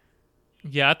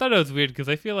 Yeah, I thought it was weird because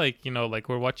I feel like like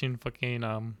we're watching fucking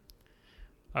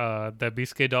the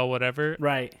Bisque doll whatever,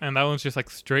 right? And that one's just like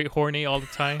straight horny all the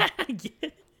time. Yeah.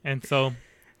 And so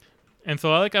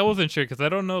I wasn't sure because I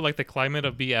don't know like the climate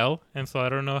of BL, and so I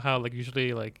don't know how like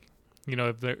usually like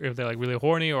if they're like really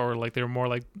horny or like they're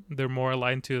more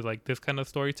aligned to like this kind of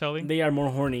storytelling. They are more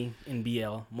horny in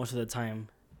BL most of the time.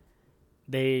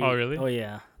 Oh really? Oh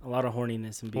yeah, a lot of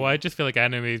horniness in BL. Well, I just feel like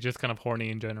anime is just kind of horny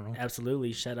in general.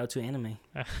 Absolutely, shout out to anime.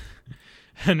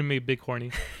 Anime big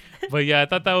horny. But yeah, I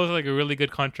thought that was like a really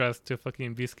good contrast to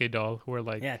fucking Bisque Doll, where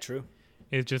like Yeah, true.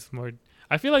 it's just more.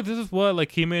 I feel like this is what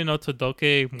like Hime no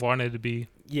Todoke wanted to be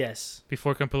Yes.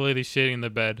 before completely shitting the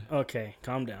bed. Okay,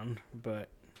 calm down. But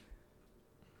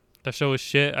The show was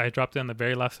shit. I dropped it on the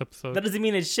very last episode. that doesn't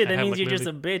mean it's shit. I That have, means like, you're just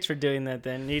a bitch for doing that.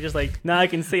 Then you're just like, now I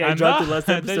can say I I'm dropped the not. last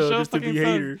That episode show just to be fucking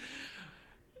hater.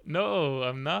 No,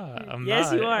 I'm not. I'm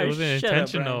Yes, not. you are. It wasn't Shut up,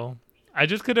 intentional. I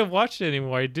just couldn't watch it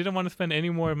anymore. I didn't want to spend any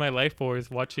more of my life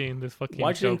force watching this fucking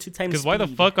Watch it show. in 2 times Because why the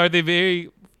speed. fuck are they very?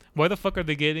 Why the fuck are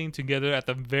they getting together at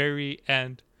the very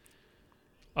end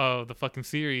of the fucking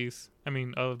series? I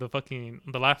mean, of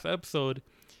the last episode.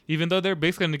 Even though they're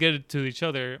basically gonna get it to each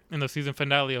other in the season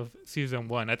finale of season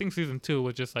 1. I think season 2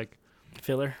 was just like.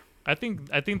 Filler. I think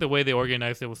the way they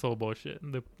organized it was so bullshit.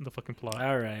 The fucking plot.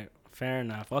 All right, fair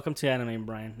enough. Welcome to anime,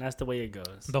 Brian. That's the way it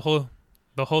goes.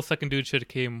 The whole second dude should have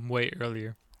came way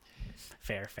earlier.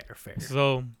 Fair.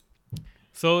 So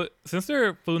since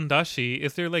they're fundashi,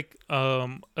 is there like a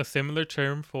similar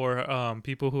term for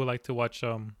people who like to watch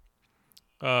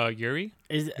Yuri?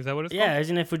 Is Is that what it's yeah, called?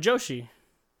 isn't it Fujoshi?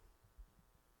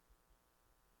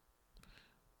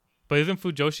 But isn't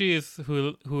Fujoshi is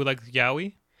who likes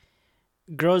yaoi?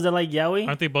 Girls that like yaoi.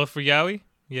 Aren't they both for yaoi?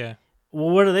 Yeah. Well,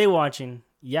 what are they watching?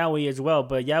 Yaoi as well,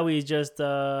 but yaoi is just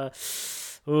ooh,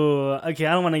 okay,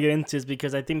 I don't want to get into this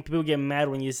because I think people get mad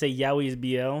when you say yaoi is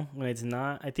BL when it's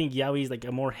not. I think yaoi is like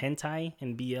a more hentai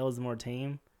and BL is more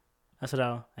tame. That's what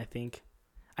I think.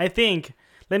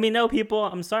 Let me know, people.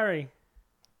 I'm sorry.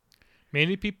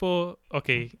 Many people.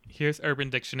 Okay, here's Urban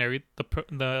Dictionary,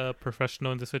 the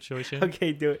professional in the situation.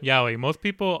 Okay, do it. Yaoi. Most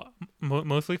people,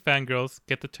 mostly fangirls,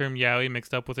 get the term yaoi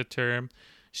mixed up with the term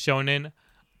shonen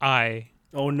ai.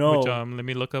 Oh no. Which let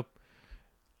me look up.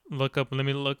 Let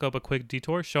me look up a quick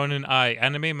detour. Shonen ai,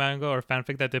 anime, manga, or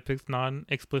fanfic that depicts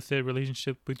non-explicit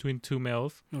relationship between two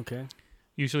males. Okay.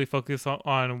 Usually focus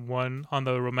on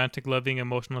the romantic, loving,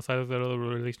 emotional side of the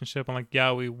relationship, unlike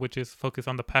yaoi, which is focused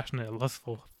on the passionate,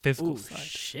 lustful, physical Ooh, side.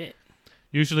 shit.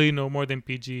 Usually no more than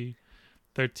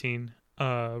PG-13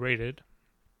 rated.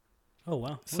 Oh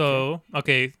wow. So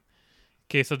okay,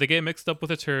 so they get mixed up with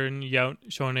the term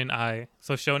shonen ai.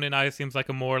 So shonen ai seems like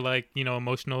a more like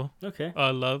emotional Okay.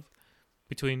 love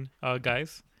between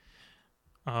guys.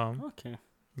 Okay.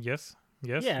 Yes.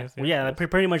 Yeah. Well, yeah. yes.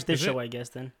 Pretty much this Is show, it? I guess.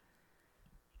 Then.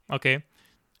 Okay,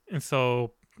 and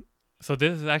so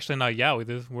this is actually not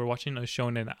yaoi. We're watching a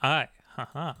shonen ai.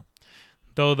 Haha.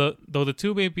 Though the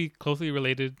two may be closely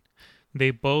related,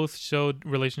 they both showed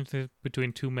relationships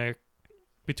between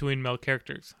male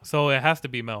characters. So it has to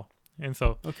be male. And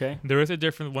so Okay. there is a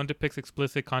difference. One depicts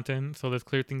explicit content, so let's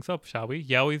clear things up, shall we?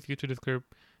 Yaoi is used to describe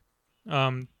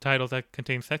titles that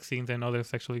contain sex scenes and other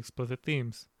sexually explicit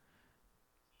themes.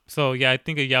 So yeah, I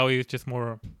think a yaoi is just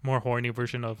more horny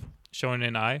version of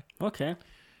shonen ai. Okay.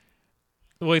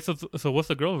 Wait, so what's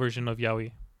the girl version of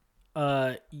yaoi?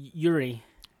 Yuri.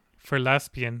 For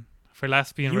lesbian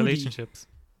Yuri. relationships.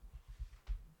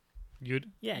 Yeah,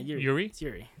 Yuri. Yuri? It's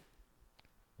Yuri.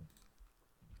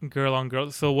 Girl on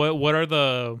girl. So what are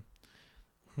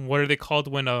they called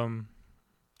when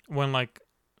like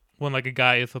a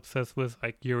guy is obsessed with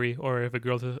like Yuri, or if a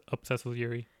girl's obsessed with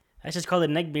Yuri? That's just called a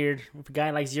neckbeard. If a guy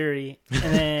likes Yuri, and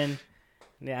then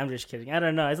yeah, I'm just kidding. I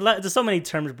don't know. It's a lot. There's so many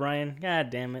terms, Brian. God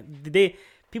damn it.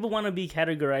 People want to be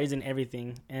categorized in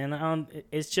everything, and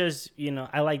it's just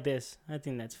I like this. I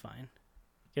think that's fine.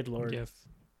 Good lord. Yes.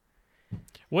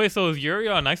 Wait, so is Yuri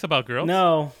on Ice about girls?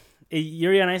 No,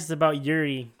 Yuri on Ice is about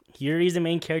Yuri. Yuri's the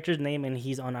main character's name, and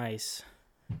he's on ice.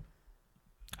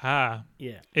 Ah.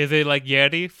 Yeah. Is it like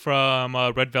Yeri from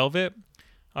Red Velvet?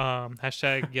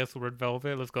 Hashtag yes Red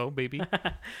Velvet. Let's go, baby.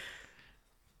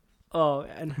 Oh,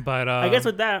 and But I guess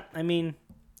with that, I mean,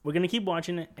 we're gonna keep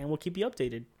watching it, and we'll keep you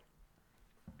updated.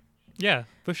 yeah,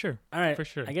 for sure. All right. For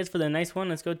sure. I guess for the next one,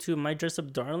 let's go to My Dress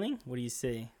Up Darling. What do you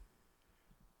say?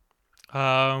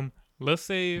 Let's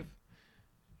save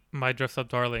My Dress Up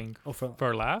Darling Oh,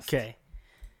 for last. okay.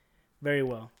 Very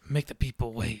well. Make the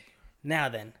people wait. Now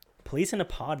then, Police in a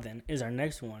Pod then is our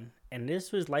next one, and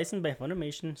this was licensed by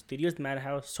Funimation, Studios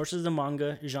Madhouse, sources of the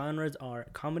manga, genres are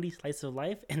comedy, slice of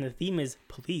life, and the theme is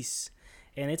police.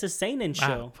 And it's a seinen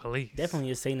show. Police.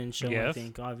 Definitely a seinen show, I Yes.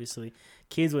 think, obviously.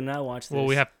 Kids would not watch this. Well,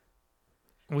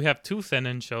 we have two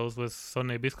seinen shows with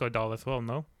Sone Bisco doll as well,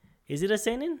 no? Is it a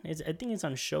seinen? I think it's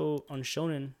on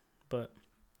Shonen, but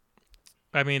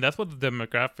I mean, that's what the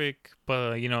demographic,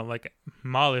 but like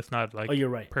Mal is not like oh, you're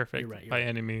right. perfect You're right. by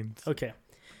any means. Okay.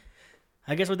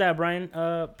 I guess with that, Brian,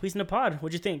 Police in the Pod,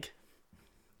 what'd you think?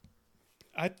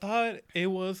 I thought it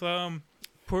was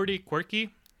pretty quirky.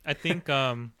 I think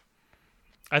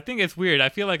I think it's weird. I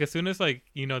feel like as soon as like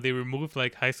they remove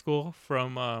like high school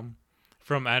from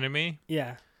anime,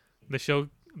 Yeah. the show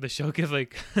gets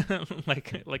like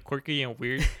like quirky and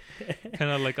weird,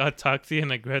 kind of like Autoxy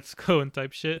and Agretzko and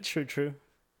type shit. True.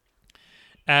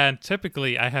 And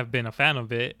typically, I have been a fan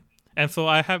of it, and so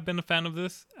I have been a fan of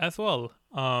this as well.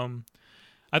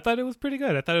 I thought it was pretty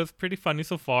good. I thought it was pretty funny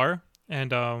so far.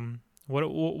 And what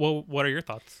are your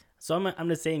thoughts? So I'm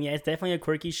just saying, yeah, it's definitely a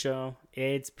quirky show.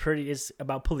 It's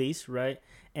about police, right?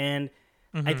 And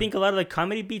I think a lot of the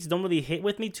comedy beats don't really hit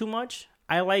with me too much.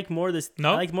 I like more this.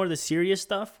 No? I like more the serious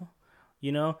stuff.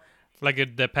 You know.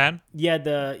 Like Japan?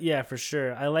 Yeah, for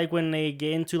sure. I like when they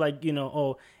get into like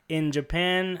in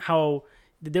Japan how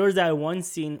there was that one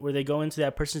scene where they go into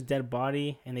that person's dead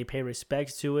body and they pay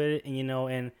respects to it, and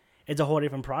and it's a whole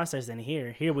different process than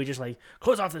here. Here we just like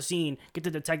close off the scene, get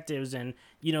the detectives, and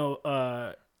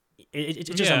it's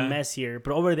just a mess here.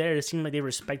 But over there, it seems like they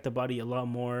respect the body a lot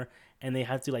more, and they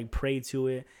have to like pray to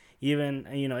it. Even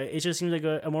it just seems like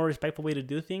a more respectful way to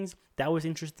do things. That was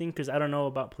interesting because I don't know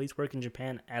about police work in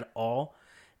Japan at all,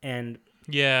 and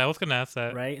yeah, I was gonna ask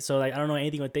that. right. So like I don't know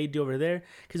anything what they do over there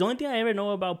because the only thing I ever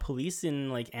know about police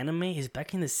in like anime is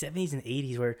back in the 70s and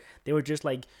 80s where they were just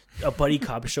like a buddy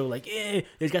cop show. Like,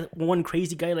 there's got one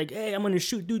crazy guy like, hey, I'm gonna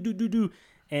shoot, do.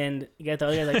 And you got the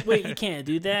other guy like, wait, you can't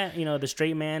do that. The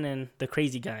straight man and the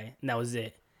crazy guy. And that was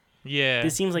it. Yeah.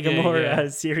 This seems like a more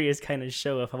serious kind of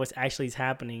show of what's actually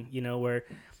happening, where,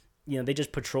 they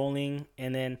just patrolling.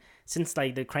 And then since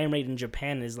like the crime rate in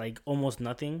Japan is like almost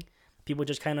nothing, people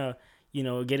just kind of,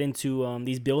 get into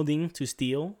these buildings to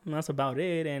steal. And that's about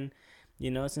it. And,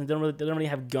 since they don't really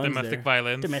have guns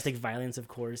Domestic violence, of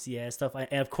course. Yeah. Stuff.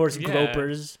 And of course,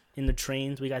 gropers in the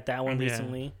trains. We got that one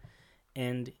recently.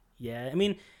 And yeah, I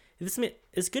mean,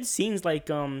 it's good scenes like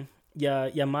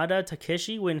Yamada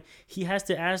Takeshi when he has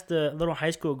to ask the little high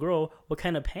school girl what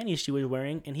kind of panties she was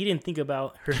wearing, and he didn't think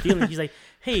about her feelings. He's like,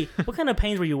 "Hey, what kind of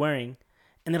panties were you wearing?"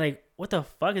 And they're like, "What the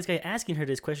fuck?" This guy asking her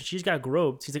this question. She's got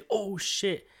groped. He's like, "Oh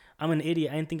shit, I'm an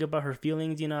idiot. I didn't think about her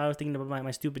feelings. I was thinking about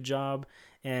my stupid job."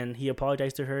 And he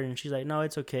apologized to her, and she's like, "No,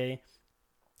 it's okay."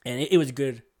 And it was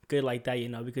good like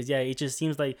that, because it just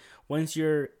seems like once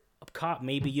you're a cop,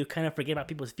 maybe you kind of forget about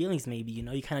people's feelings. Maybe you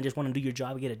kind of just want to do your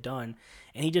job and get it done,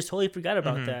 and he just totally forgot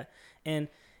about that. And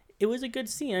it was a good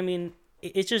scene. I mean,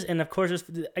 it's just, and of course,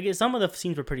 I guess some of the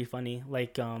scenes were pretty funny,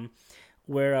 like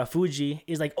where Fuji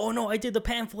is like, "Oh no, I did the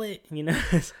pamphlet," yeah,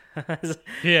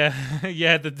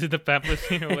 the pamphlet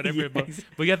scene or whatever, but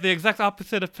we got the exact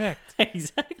opposite effect.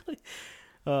 Exactly.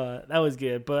 That was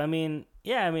good, but I mean,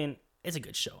 it's a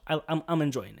good show. I'm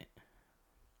enjoying it.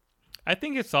 I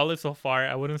think it's solid so far.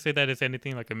 I wouldn't say that it's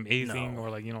anything like amazing or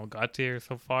like god tier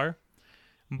so far,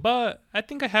 but I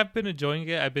think I have been enjoying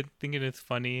it. I've been thinking it's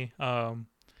funny.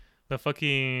 The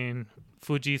fucking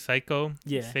Fuji Seiko,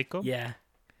 yeah,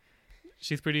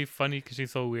 she's pretty funny because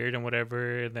she's so weird and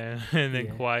whatever. And then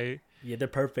Kawaii, they're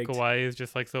perfect. Kawaii is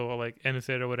just like so like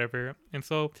innocent or whatever, and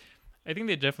so I think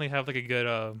they definitely have like a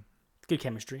good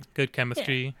chemistry. Good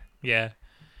chemistry, yeah,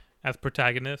 as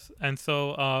protagonists, and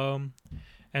so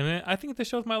and then I think the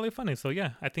show's mildly funny. So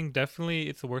yeah, I think definitely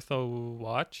it's worth a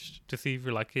watch to see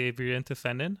if you're into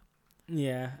seinen.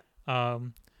 Yeah.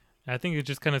 I think you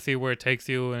just kind of see where it takes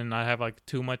you and not have like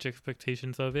too much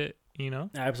expectations of it,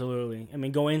 Absolutely. I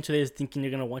mean, going into this thinking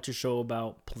you're gonna watch a show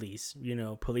about police,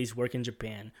 police work in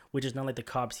Japan, which is not like the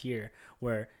cops here,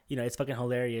 where it's fucking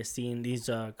hilarious seeing these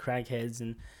crackheads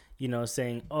and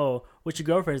saying, "Oh, what's your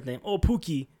girlfriend's name?" "Oh,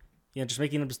 Pookie," just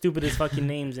making up the stupidest fucking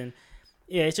names. And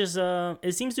yeah, it's just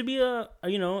it seems to be a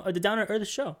down to earth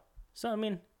show. So I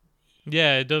mean,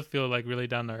 yeah, it does feel like really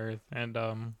down to earth, and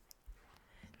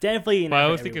definitely. But I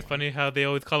always think it's funny how they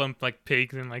always call them like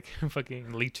pigs and like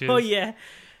fucking leeches. Oh yeah,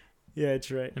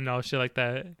 that's right. And all shit like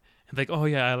that. And like, oh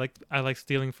yeah, I like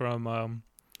stealing from.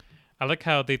 I like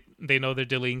how they know they're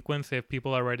delinquents if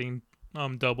people are riding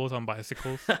doubles on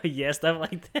bicycles. Yeah, stuff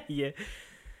like that. Yeah.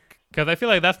 Because I feel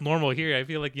like that's normal here. I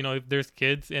feel like, if there's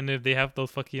kids and if they have those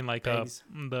fucking, like,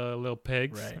 the little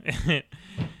pigs, right.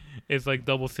 It's like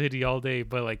double city all day.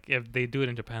 But, like, if they do it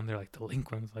in Japan, they're like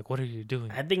delinquents. Like, what are you doing?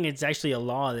 I think it's actually a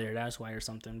law there. That's why or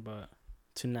something. But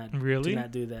to not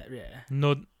do that, yeah.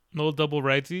 No double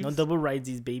ridesies? No double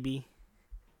ridesies, baby.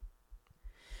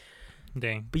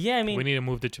 Dang. But yeah, I mean, we need to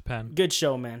move to Japan. Good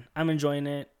show, man. I'm enjoying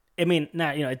it. I mean,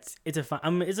 it's a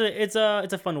fun. It's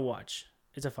a fun watch.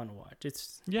 It's a fun watch.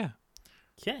 It's yeah.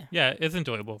 Yeah, it's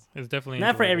enjoyable. It's definitely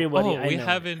not for everybody. Oh, I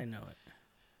know it.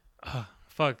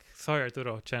 Fuck. Sorry,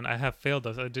 Arturo Chen. I have failed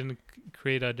us. I didn't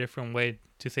create a different way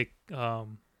to say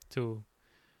to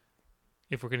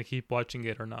if we're gonna keep watching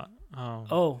it or not.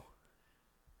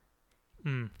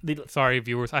 The, Sorry,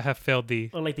 viewers. I have failed the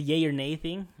or like the yay or nay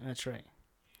thing. That's right.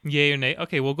 yay or nay.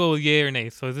 Okay, we'll go with yay or nay.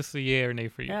 So is this a yay or nay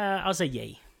for you? Yeah, I'll say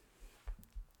yay.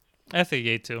 I say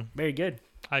yay too. Very good.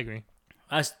 I agree.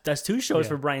 That's 2 shows Yeah.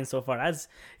 for Brian so far. This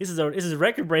is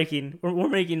record breaking. We're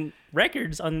making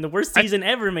records on the worst season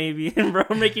ever, maybe. And we're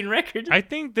making records. I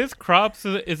think this crops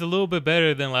is a little bit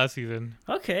better than last season.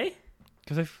 Okay.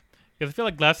 Because I feel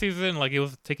like last season, like, it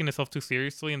was taking itself too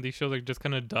seriously, and these shows are just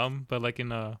kind of dumb, but like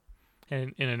in an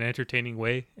entertaining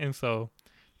way. And so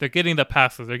they're getting the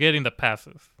passes.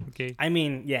 Okay. I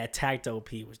mean, yeah, Tact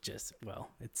OP was just, well,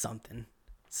 it's something.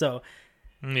 So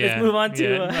Yeah. let's move on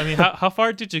to. I mean, how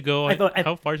far did you go?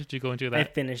 How far did you go into I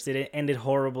that? finished it. It ended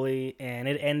horribly, and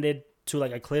it ended to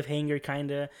like a cliffhanger,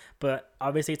 kind of. But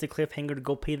obviously, it's a cliffhanger to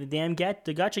go pay the damn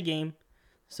the gacha game.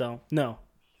 So no,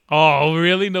 Oh,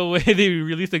 really? No way. They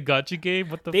released a gotcha game?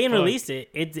 What the they didn't fuck? release it.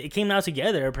 It came out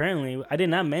together. Apparently, I did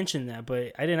not mention that,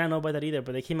 but I did not know about that either.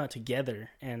 But they came out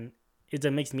together, and it's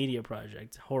a mixed media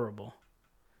project. Horrible.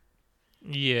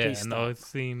 Yeah, Please no, stop. it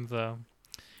seems.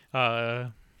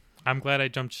 I'm glad I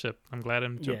jumped ship. I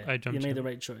jumped You made ship. the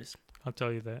right choice. I'll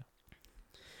tell you that.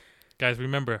 Guys,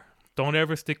 remember, don't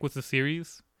ever stick with a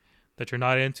series that you're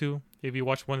not into. If you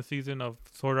watch one season of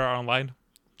Sword Art Online,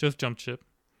 just jump ship.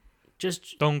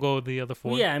 Just Don't go the other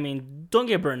 4. yeah, I mean, don't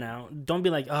get burnt out. Don't be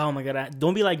like, oh my god,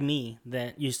 don't be like me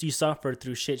that you suffered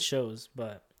through shit shows.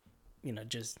 But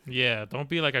just Yeah, don't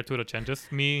be like Arturo-chan.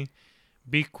 Just me.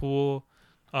 Be cool.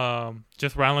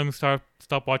 Just randomly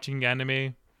stop watching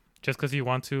anime just because you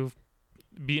want to.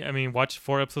 Watch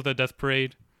 4 episodes of Death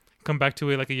Parade. Come back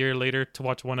to it like a year later to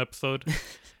watch 1 episode,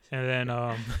 and then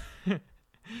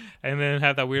and then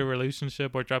have that weird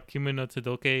relationship or drop Kimi no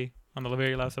Todoke on the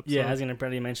very last episode. yeah, I was gonna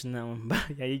probably mention that one, but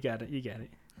yeah, you got it.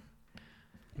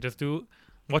 Just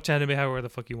watch anime however the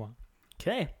fuck you want.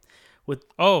 Okay.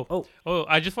 Oh,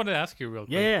 I just wanted to ask you real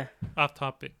quick. Yeah. Off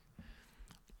topic.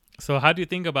 So how do you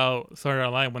think about Sword Art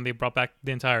Online when they brought back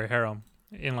the entire harem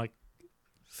in like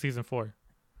season 4?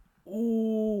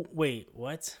 Ooh, wait, what?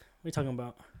 What are you talking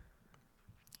about?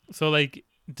 So like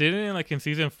didn't like in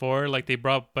season 4 like they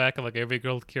brought back like every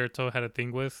girl Kirito had a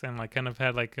thing with and like kind of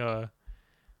had like a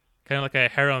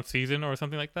harem season or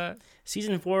something like that?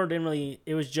 Season 4 didn't really.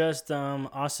 It was just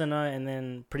Asuna and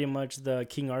then pretty much the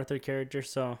King Arthur character.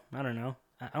 So I don't know.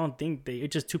 I don't think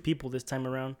it's just 2 people this time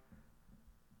around.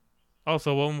 Oh,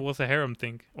 so what was the harem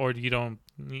thing? Or you don't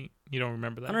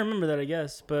remember that? I don't remember that, I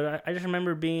guess, but I just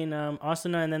remember being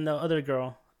Asuna and then the other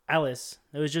girl, Alice.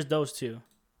 It was just those 2.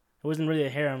 It wasn't really a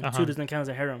harem. 2 doesn't count as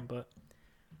a harem, but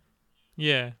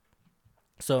Yeah.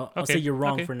 so I'll say you're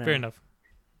wrong for now. Fair enough.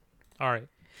 All right.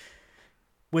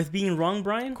 With being wrong,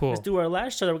 Brian, Cool. let's do our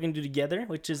last show that we're going to do together,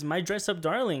 which is My Dress Up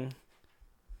Darling.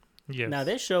 Yes. Now,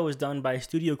 this show is done by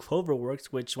Studio Cloverworks,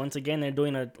 which, once again, they're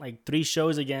doing 3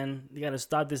 shows again. You got to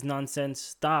stop this nonsense.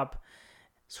 Stop.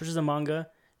 Source is a manga.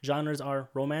 Genres are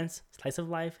romance, slice of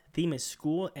life. Theme is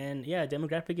school. And, yeah,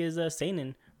 demographic is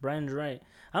seinen. Brian's right.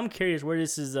 I'm curious where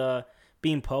this is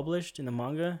being published in the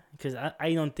manga, because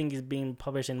I don't think it's being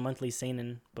published in monthly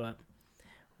seinen, but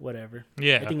whatever.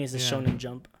 Yeah. I think it's a Shonen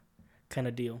Jump kind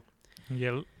of deal.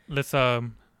 Yeah. Let's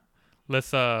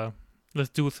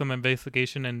do some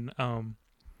investigation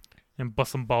and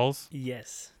bust some balls.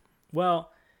 Yes.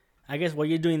 Well, I guess while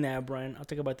you're doing that, Brian, I'll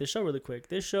talk about this show really quick.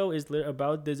 This show is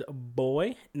about this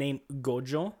boy named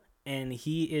Gojo, and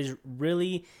he is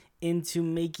really into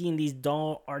making these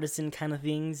doll artisan kind of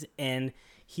things, and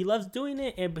he loves doing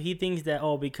it, but he thinks that,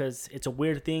 because it's a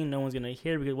weird thing, no one's going to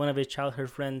hear, because one of his childhood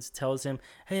friends tells him,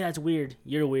 hey, that's weird,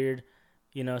 you're weird,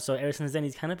 so ever since then,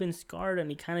 he's kind of been scarred,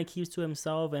 and he kind of keeps to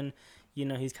himself, and,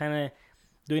 he's kind of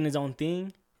doing his own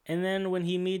thing, and then when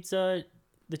he meets the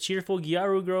cheerful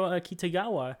Gyaru girl,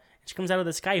 Kitagawa, she comes out of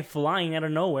the sky flying out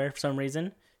of nowhere for some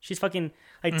reason. She's fucking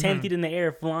 10 feet in the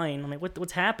air flying. I'm like,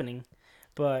 what's happening?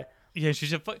 But yeah, she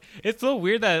should. It's so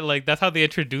weird that that's how they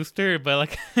introduced her,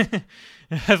 but it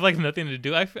has nothing to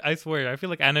do. I swear, I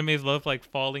feel like animes love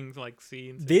falling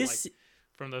scenes.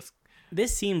 From the.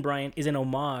 This scene, Brian, is an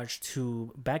homage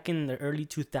to back in the early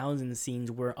 2000s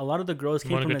scenes where a lot of the girls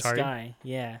came from the sky.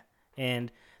 Yeah,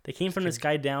 and they came from the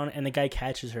sky down, and the guy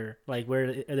catches her.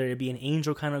 Whether it be an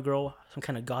angel kind of girl, some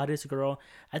kind of goddess girl.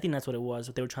 I think that's what it was,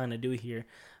 what they were trying to do here.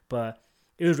 But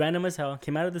it was random as hell.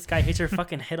 Came out of the sky, hits her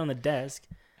fucking head on the desk.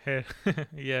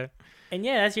 Yeah. And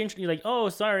yeah, that's your intro. You're like, oh,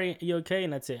 sorry, you okay?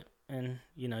 And that's it. And,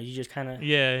 you just kind of...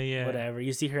 Yeah. Whatever.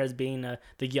 You see her as being the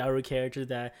Gyaru character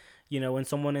that, when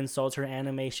someone insults her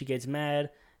anime, she gets mad.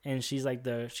 And she's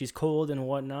she's cold and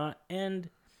whatnot. And...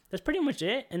 that's pretty much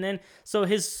it. And then, so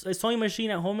his sewing machine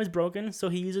at home is broken, so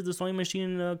he uses the sewing machine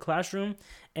in the classroom.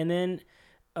 And then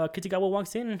Kitagawa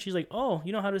walks in and she's like, "Oh,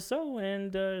 you know how to sew?"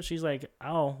 And she's like,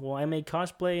 "Oh, well, I make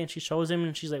cosplay." And she shows him,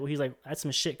 and she's like, "Well, he's like, that's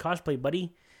some shit cosplay,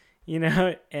 buddy," you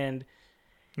know. And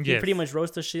he Yes. pretty much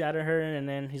roasts the shit out of her. And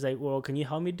then he's like, "Well, can you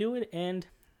help me do it?" And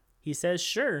he says,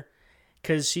 "Sure,"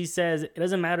 because she says it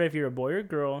doesn't matter if you're a boy or a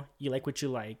girl, you like what you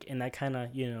like. And that kind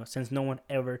of, since no one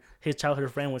ever, his childhood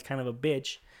friend was kind of a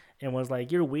bitch and was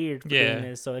like, "You're weird for doing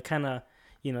this," so it kind of,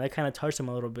 that kind of touched him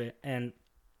a little bit. And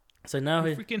so now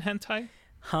You freaking hentai?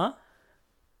 huh?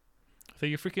 So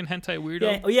you freaking hentai weirdo?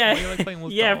 Yeah, oh, yeah. Why you like playing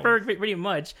with Yeah, dolls? pretty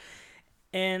much.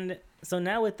 And so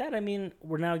now with that, I mean,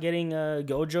 we're now getting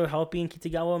Gojo helping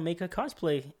Kitagawa make a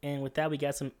cosplay. And with that, we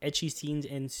got some ecchi scenes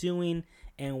ensuing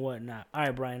and whatnot. All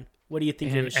right, Brian, what do you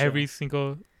think of And this show? every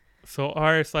single, so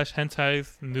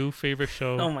r/hentai's new favorite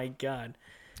show. Oh my god.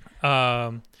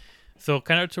 So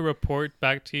kind of to report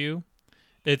back to you,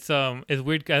 it's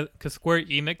weird because Square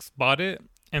Enix bought it,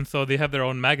 and so they have their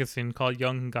own magazine called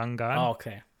Young Gangan. Oh,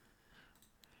 okay.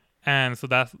 And so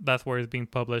that's where it's being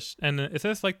published. And it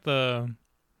says like it's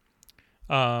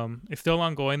still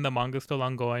ongoing. The manga's still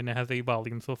ongoing. It has 8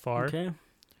 volumes so far. Okay.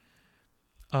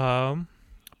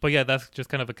 But yeah, that's just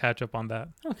kind of a catch up on that.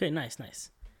 Okay, nice.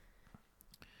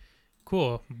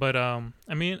 Cool. But I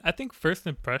mean, I think first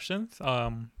impressions,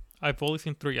 I've only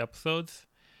seen 3 episodes,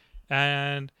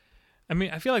 and I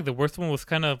mean, I feel like the worst one was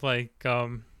kind of like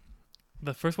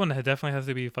the first one definitely has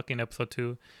to be fucking episode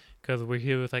 2, because where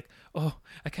he was like, "Oh,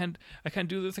 I can't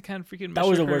do this. I can't freaking." That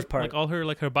was the measure worst part. Like all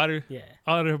her body, Yeah.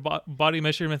 all her body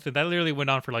measurements, and that literally went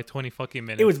on for like 20 fucking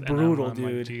minutes. It was And brutal, I'm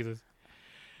dude. Like, Jesus.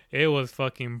 It was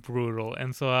fucking brutal.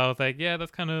 And so I was like, yeah, that's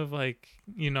kind of like,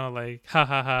 like, ha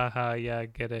ha ha ha, yeah, I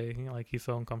get it. Like, he's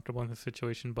so uncomfortable in this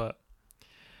situation. But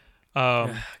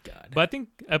God. but I think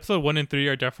episode 1 and 3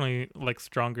 are definitely like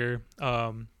stronger.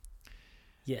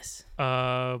 Yes.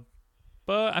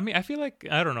 But I mean, I feel like,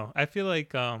 I don't know. I feel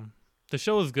like the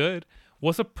show is good.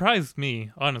 What surprised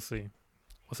me, honestly,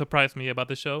 about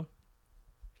the show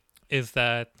is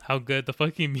that how good the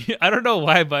fucking I don't know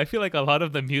why, but I feel like a lot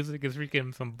of the music is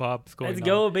freaking some bops going on. Let's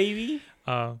go, baby.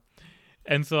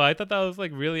 And so I thought that was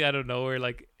like really out of nowhere.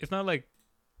 Like, it's not like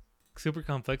super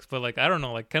complex, but like, I don't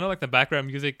know, like kind of like the background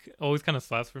music always kind of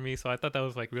slaps for me. So I thought that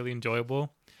was like really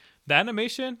enjoyable. The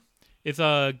animation is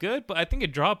good, but I think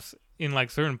it drops in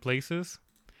like certain places,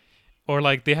 or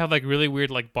like they have like really weird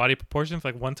like body proportions.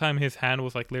 Like one time his hand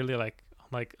was like literally like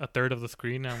a third of the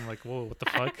screen, and I'm like, whoa, what the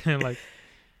fuck?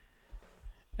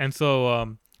 And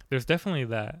so there's definitely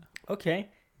that. Okay.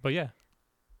 But yeah.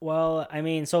 Well, I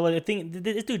mean, so like, I think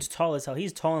this dude's tall as hell.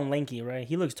 He's tall and lanky, right?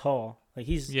 He looks tall. Like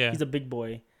he's a big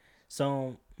boy.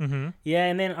 So yeah,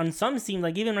 and then on some scenes,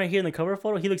 like even right here in the cover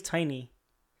photo, he looks tiny.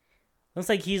 Looks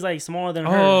like he's like smaller than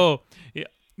her. Oh,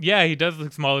 yeah, he does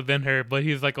look smaller than her, but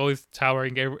he's like always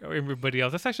towering everybody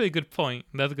else. That's actually a good point.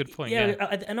 That's a good point.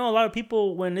 Yeah. I know a lot of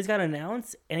people when this got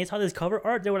announced and they saw this cover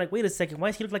art, they were like, "Wait a second, why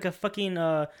does he look like a fucking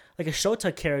like a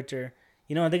Shota character?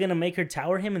 You know, are they gonna make her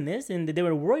tower him in this?" And they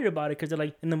were worried about it because they're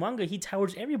like, in the manga, he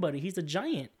towers everybody. He's a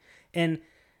giant, and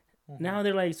now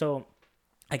they're like, so.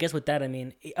 I guess with that, I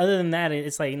mean, other than that,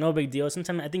 it's like no big deal.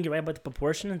 Sometimes I think you're right about the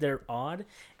proportions. They're odd.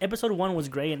 Episode 1 was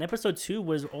great, and episode 2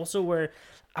 was also where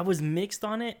I was mixed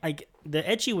on it. Like, the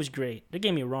ecchi was great. Don't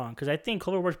get me wrong, because I think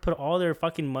Cloverworks put all their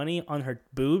fucking money on her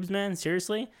boobs, man.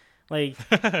 Seriously. Like,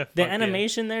 the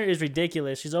animation there is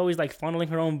ridiculous. She's always, like, funneling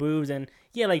her own boobs, and,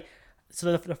 yeah, like,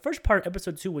 so the first part of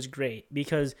episode 2 was great,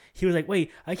 because he was like, wait,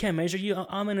 I can't measure you.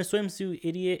 I'm in a swimsuit,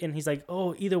 idiot. And he's like,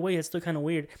 oh, either way, it's still kind of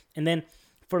weird. And then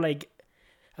for, like,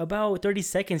 about 30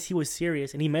 seconds he was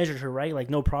serious and he measured her, right?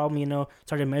 Like no problem,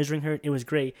 started measuring her. It was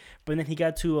great. But then he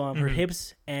got to her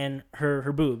hips and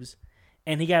her boobs,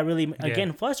 and he got really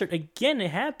again flustered. Again,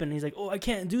 it happened. He's like, oh, I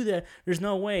can't do that, there's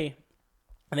no way.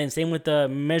 And then same with the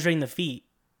measuring the feet.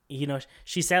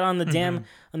 She sat on the damn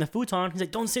on the futon. He's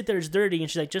like, don't sit there, it's dirty. And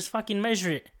she's like, just fucking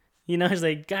measure it. He's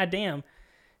like, god damn.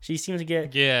 She seems to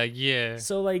get... Yeah.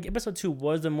 So, like, episode 2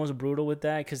 was the most brutal with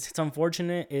that, because it's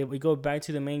unfortunate. We go back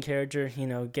to the main character,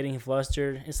 getting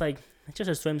flustered. It's like, it's just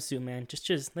a swimsuit, man.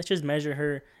 Let's just measure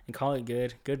her and call it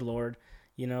good. Good lord.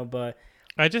 But...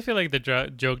 I just feel like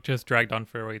the joke just dragged on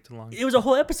for way too long. It was a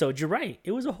whole episode. You're right.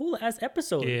 It was a whole ass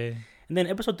episode. Yeah. And then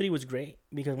episode 3 was great,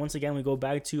 because once again, we go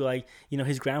back to, like,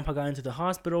 his grandpa got into the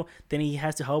hospital. Then he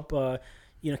has to help...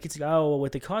 Kitagawa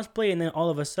with the cosplay, and then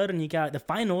all of a sudden you got the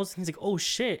finals. And he's like, "Oh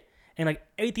shit!" And like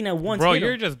everything at once. Bro,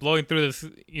 you're just blowing through this.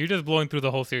 You're just blowing through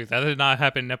the whole series. That did not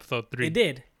happen in episode 3. It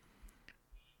did.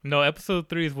 No, episode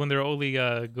 3 is when they're only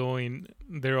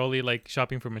like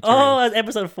shopping for materials. Oh, that's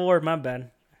episode 4. My bad.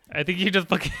 I think you just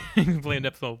fucking playing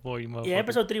episode 4, you motherfucker. Yeah,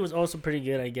 episode 3 was also pretty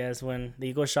good, I guess, when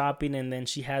they go shopping and then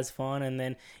she has fun and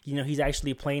then, he's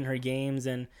actually playing her games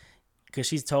and because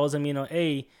she tells him,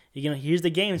 hey, here's the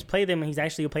games, play them. And he's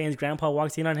actually playing. His grandpa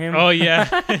walks in on him. Oh, yeah.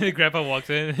 The grandpa walks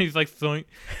in and he's like,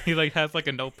 he like has like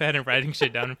a notepad and writing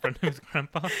shit down in front of his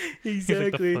grandpa.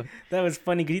 Exactly. Like, that was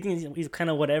funny because he thinks he's kind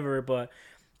of whatever, but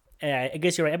I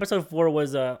guess you're right. Episode 4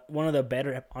 was one of the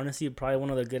better, honestly, probably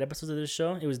one of the good episodes of this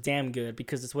show. It was damn good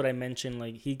because it's what I mentioned.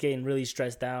 Like, he's getting really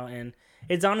stressed out, and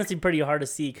it's honestly pretty hard to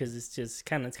see because it's just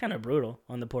kind of brutal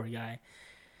on the poor guy.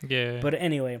 Yeah. But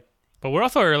anyway. But we're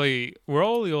also early. We're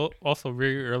only also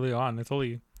very early on. It's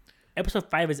only episode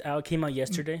 5 is out. Came out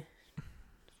yesterday.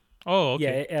 Oh,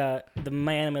 okay. Yeah. The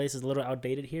my anime list is a little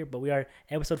outdated here, but we are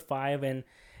episode 5, and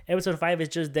episode 5 is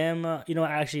just them.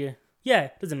 Actually, yeah,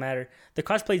 it doesn't matter. The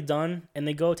cosplay's done, and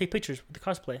they go take pictures with the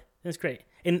cosplay. It's great,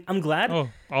 and I'm glad.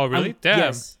 Oh, really? Damn.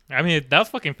 Yes. I mean, that was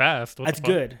fucking fast. That's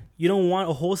good. You don't want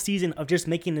a whole season of just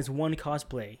making this one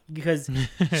cosplay because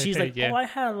she's like, Yeah. oh, I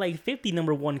had like 50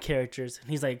 number 1 characters, and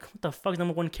he's like, what the fuck's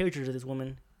number 1 characters of this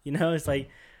woman? It's like,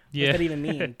 Yeah. what's that even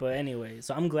mean? But anyway,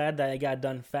 so I'm glad that it got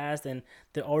done fast, and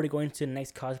they're already going to the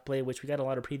next cosplay, which we got a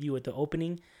lot of preview with the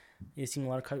opening. It seemed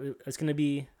it's gonna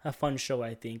be a fun show,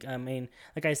 I think. I mean,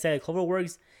 like I said,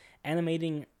 CloverWorks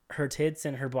animating her tits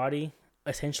and her body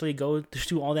essentially go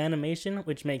through all the animation,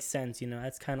 which makes sense.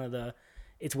 That's kind of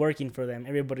it's working for them.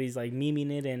 Everybody's like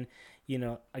memeing it, and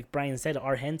like Brian said,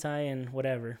 our hentai and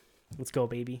whatever. Let's go,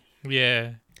 baby.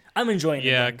 Yeah. I'm enjoying it.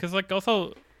 Yeah, because like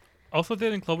also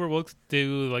didn't CloverWorks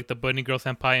do like the Bunny Girl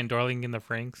Senpai and Darling in the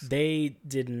Franxx? They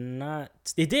did not.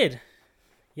 They did.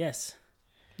 Yes.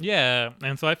 Yeah,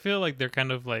 and so I feel like they're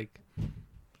kind of like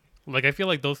I feel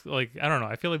like those, like, I don't know,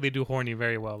 I feel like they do horny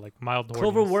very well, like mild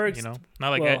horny. CloverWorks, not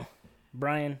like well,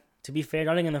 Brian, to be fair,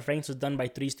 Darling in the Franxx was done by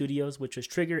 3 studios, which was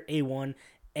Trigger, A1,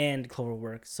 and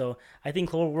CloverWorks. So I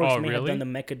think CloverWorks may have done the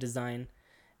mecha design.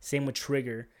 Same with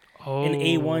Trigger. Oh, and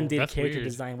A1 did character weird.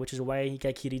 design, which is why he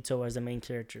got Kirito as the main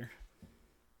character.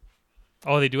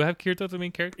 Oh, they do have Kirito as the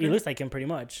main character? He looks like him pretty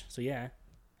much. So yeah,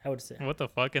 I would say. What the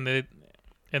fuck?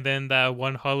 And then that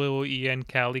one Hollow EN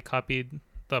Cali copied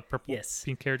the purple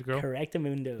pink character girl.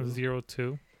 Correctamundo.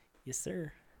 02. Yes,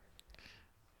 sir.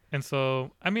 And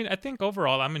so, I mean, I think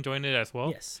overall I'm enjoying it as well.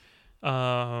 Yes.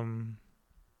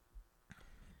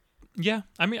 Yeah,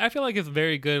 I mean, I feel like it's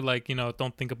very good, like,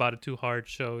 don't think about it too hard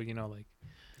show, like.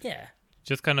 Yeah.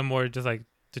 Just kind of more just like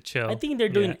to chill. I think they're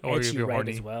doing or ecchi right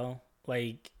horny as well.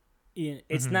 Like,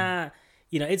 it's not,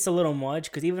 it's a little much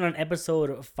because even on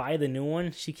episode 5, the new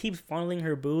one, she keeps fondling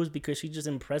her boobs because she's just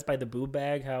impressed by the boob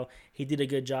bag, how he did a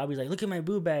good job. He's like, look at my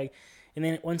boob bag. And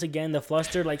then once again, the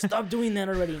fluster, like, stop doing that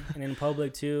already. And in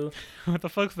public too. What the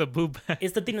fuck's the boob bag?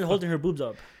 It's the thing that's holding her boobs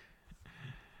up.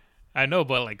 I know,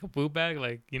 but like a boob bag,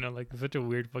 like, like such a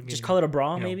weird fucking. Just call it a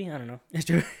bra, maybe? I don't know. It's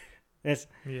true.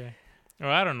 Yeah. Or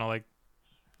I don't know, like,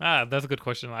 that's a good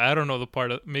question. I don't know the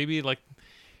part of maybe like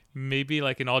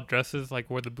in all dresses, like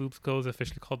where the boobs go is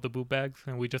officially called the boob bags,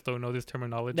 and we just don't know this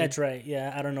terminology. That's right.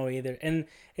 Yeah, I don't know either. And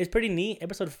it's pretty neat.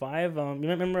 Episode 5, you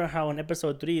remember how in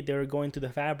episode 3 they were going through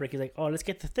the fabric? He's like, oh, let's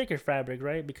get the thicker fabric,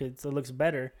 right? Because it looks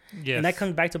better. Yes. And that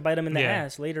comes back to bite him in the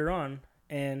ass later on.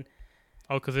 And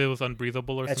because it was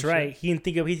unbreathable or something. That's right. Shit.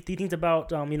 He thinks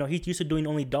about he's used to doing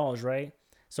only dolls, right?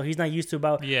 So he's not used to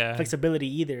about flexibility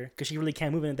either, because she really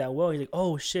can't move in it that well. He's like,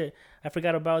 oh shit, I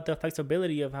forgot about the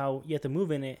flexibility of how you have to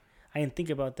move in it. I didn't think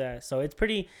about that. So it's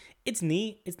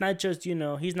neat. It's not just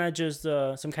he's not just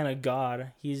some kind of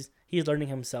god. He's learning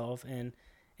himself, and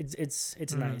it's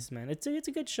nice, man. It's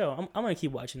a good show. I'm gonna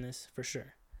keep watching this for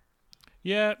sure.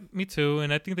 Yeah, me too.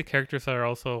 And I think the characters are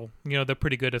also they're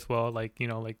pretty good as well. Like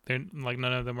like they're like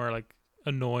none of them are like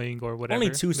annoying or whatever.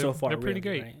 Only 2 so far. They're pretty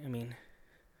really, great. Right? I mean.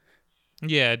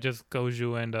 Yeah, just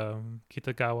Goju and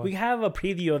Kitagawa. We have a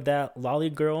preview of that Lolly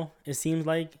girl. It seems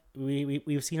like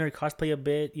we've seen her cosplay a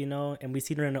bit, and we've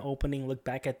seen her in the opening look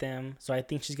back at them. So I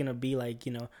think she's gonna be like,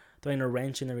 throwing a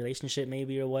wrench in the relationship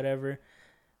maybe or whatever,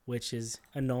 which is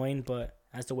annoying, but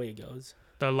that's the way it goes.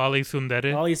 The Lolly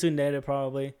Tsundere. Lolly Tsundere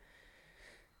probably.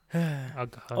 Oh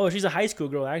god. Oh, she's a high school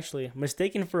girl actually,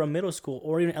 mistaken for a middle school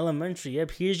or even elementary.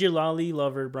 Yep, here's your Lolly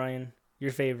lover, Brian,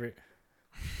 your favorite.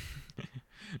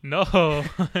 No,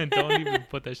 don't even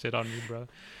put that shit on me, bro.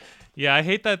 Yeah, I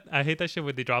hate that shit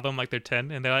when they draw them like they're 10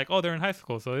 and they're like, oh, they're in high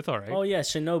school, so it's all right. Oh yeah,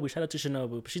 Shinobu. Shout out to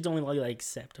Shinobu. She's the only Lolly I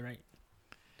accept, right?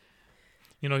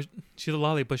 She's a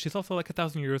Lolly, but she's also like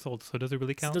 1,000 years old, so does it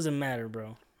really count? It doesn't matter,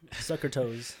 bro. Suck her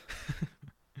toes.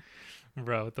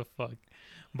 Bro, what the fuck?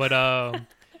 But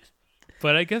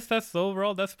but I guess that's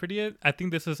pretty it. I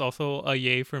think this is also a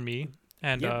yay for me.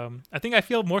 And Yep. I think I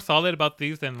feel more solid about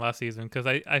these than last season because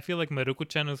I feel like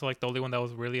Maruko-chan was like the only one that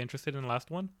was really interested in the last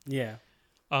one. Yeah.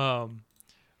 Um,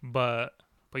 but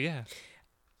yeah,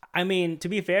 I mean, to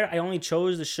be fair, I only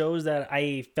chose the shows that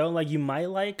I felt like you might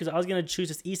like because I was gonna choose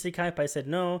this isekai, but I said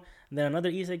no. And then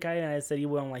another isekai, and I said you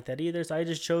won't like that either. So I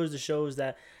just chose the shows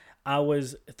that I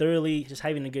was thoroughly just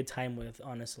having a good time with,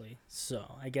 honestly.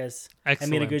 So I guess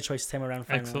excellent. I made a good choice this time around.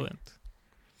 Finally. Excellent.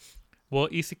 Well,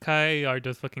 isekai are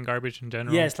just fucking garbage in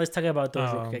general. Yes, let's talk about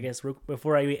those real quick. I guess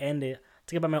before I end it,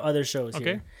 talk about my other shows Okay.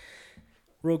 here.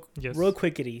 Real Yes.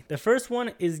 quickity. The first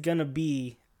one is gonna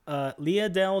be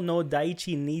Liadale no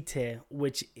Daichi Nite,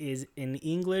 which is in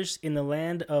English in the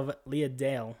land of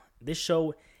Liadale. This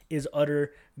show is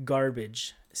utter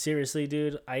garbage. Seriously,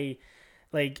 dude.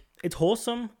 It's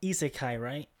wholesome isekai,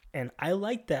 right? And I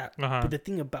like that. Uh-huh. But the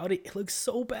thing about it looks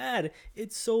so bad.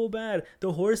 It's so bad.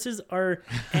 The horses are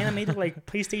animated like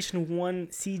PlayStation 1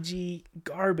 CG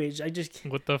garbage.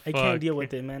 What the fuck? I can't deal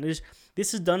with it, man.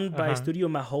 This is done by Studio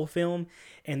Maho Film,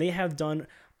 and they have done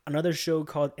another show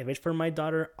called A Wish for My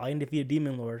Daughter, I Undefeated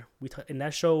Demon Lord. And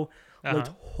that show looked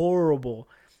horrible.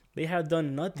 They have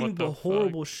done nothing What the but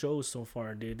horrible shows so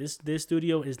far, dude. This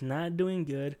studio is not doing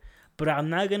good, but I'm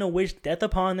not gonna wish death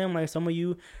upon them like some of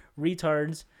you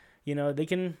retards. You know, they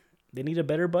need a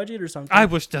better budget or something. I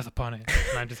wish death upon it.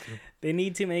 No, I'm just kidding. They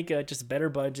need to make a just better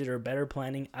budget or better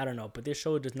planning. I don't know, but this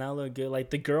show does not look good. Like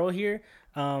the girl here,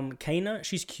 Kaina,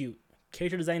 she's cute.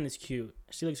 Character design is cute.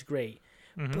 She looks great.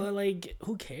 Mm-hmm. But like,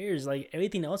 who cares? Like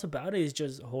everything else about it is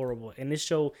just horrible. And this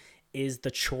show is the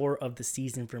chore of the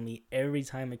season for me. Every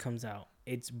time it comes out,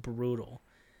 it's brutal.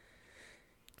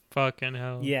 Fucking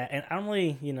hell. Yeah, and I don't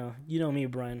really, you know me,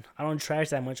 Brian. I don't trash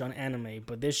that much on anime,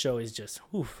 but this show is just,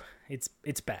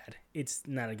 it's bad. It's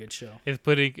not a good show. It's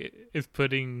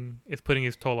putting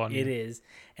his toll on you. It is.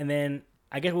 And then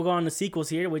I guess we'll go on to sequels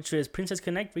here, which is Princess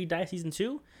Connect Redive Season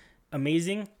 2.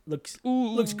 Amazing. Looks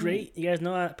great. You guys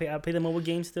know I play the mobile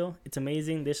game still. It's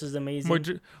amazing. This is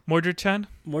amazing. Mordred-chan?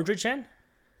 Mordred-chan?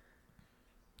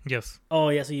 Yes. Oh,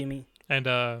 yeah, so you mean. And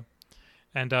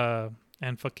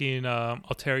fucking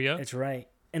Alteria. That's right.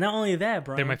 And not only that,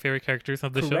 Brian. They're my favorite characters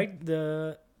of the show. Correct.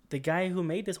 The guy who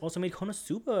made this also made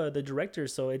Konosuba, the director.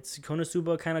 So it's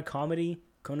Konosuba kind of comedy.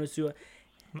 Konosuba.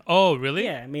 Oh, really?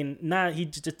 Yeah, I mean,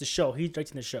 just the show. He's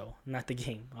directing the show, not the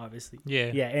game, obviously.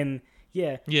 Yeah. Yeah, and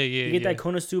yeah. You get that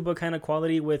Konosuba kind of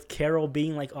quality with Carol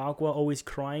being like Aqua, always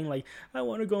crying, like, I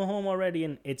want to go home already.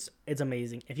 And it's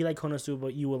amazing. If you like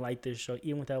Konosuba, you will like this show,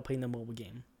 even without playing the mobile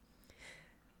game.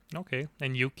 Okay.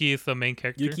 And Yuki is the main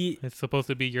character. Yuki, it's supposed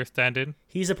to be your stand-in.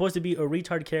 He's supposed to be a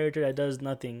retard character that does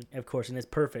nothing, of course, and it's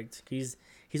perfect. He's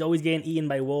always getting eaten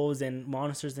by wolves and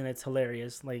monsters, and it's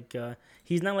hilarious. Like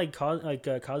he's not like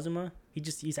Kazuma.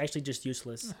 He's actually just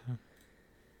useless,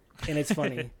 and it's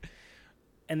funny.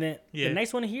 And then the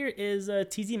next one here is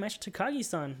TZ Master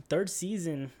Takagi-san, 3rd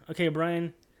season. Okay,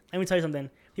 Brian, let me tell you something.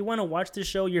 If you want to watch this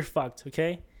show, you're fucked.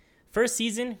 Okay, 1st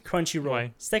season Crunchyroll,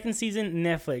 Why? 2nd season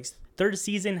Netflix, 3rd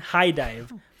season High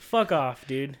Dive. Fuck off,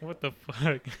 dude. What the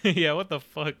fuck? Yeah, what the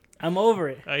fuck? I'm over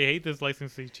it. I hate this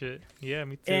licensing shit. Yeah,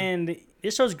 me too. And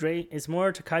this show's great. It's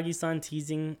more Takagi-san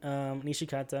teasing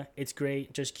Nishikata. It's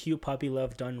great. Just cute puppy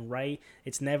love done right.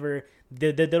 It's never...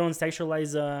 They don't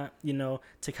sexualize,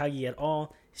 Takagi at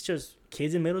all. It's just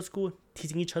kids in middle school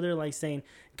teasing each other, like saying,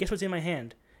 guess what's in my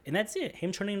hand? And that's it.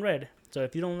 Him turning red. So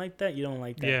if you don't like that, you don't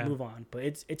like that. Yeah. Move on. But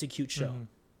it's a cute show.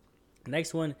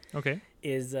 Next one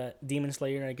is Demon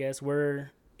Slayer, I guess. We're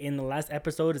in the last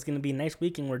episode. It's going to be next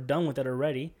week, and we're done with it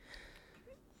already.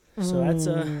 So that's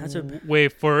a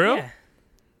Wait, for real? yeah.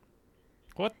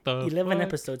 What the 11 fuck?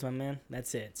 episodes, my man.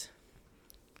 That's it.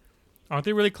 Aren't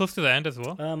they really close to the end as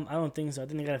well? I don't think so. I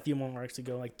think they got a few more arcs to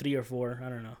go, like 3 or 4. I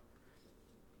don't know.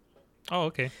 Oh,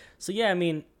 okay. So yeah, I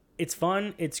mean, it's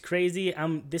fun. It's crazy.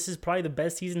 This is probably the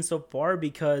best season so far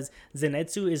because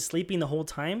Zenitsu is sleeping the whole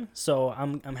time. So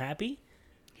I'm happy.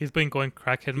 He's been going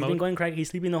crackhead He's mode. been going crack. He's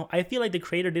sleeping. I feel like the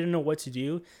creator didn't know what to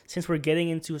do since we're getting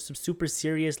into some super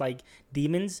serious like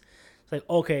demons. It's like,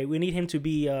 okay, we need him to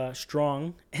be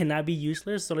strong and not be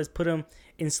useless. So let's put him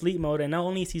in sleep mode. And not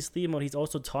only is he sleep mode, he's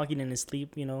also talking in his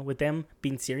sleep. With them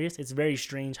being serious. It's very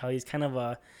strange how he's kind of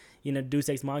a, Deus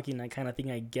Ex Machina kind of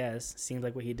thing. I guess seems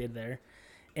like what he did there,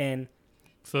 and.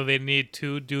 So they need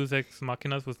 2 Deus Ex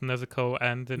Machinas with Nezuko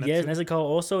and Zenitsu. Yes, Nezuko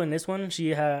also in this one,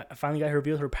 she finally got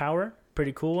revealed her power.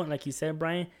 Pretty cool. And like you said,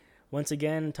 Brian, once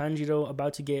again, Tanjiro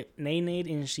about to get nay-nayed,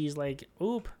 and she's like,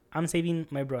 oop, I'm saving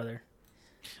my brother.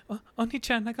 Oh,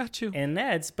 Oni-chan, I got you. And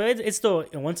but it's still,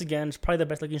 once again, it's probably the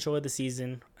best looking show of the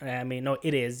season. I mean, no,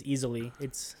 it is, easily.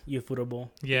 It's Ufotable.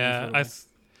 Yeah,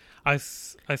 I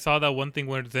saw that one thing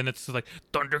where then it's just like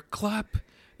thunderclap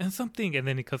and something, and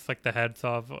then he cuts like the heads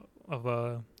off of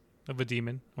a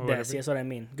demon or Yes, whatever. that's what I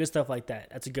mean. Good stuff like that.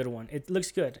 That's a good one. It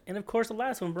looks good. And of course, the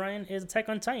last one, Brian, is Attack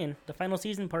on Titan, the final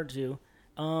season, part 2.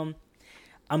 I'm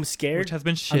scared. Which has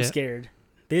been shit. I'm scared.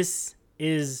 This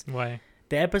is Why?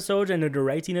 the episodes and the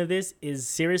directing of this is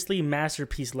seriously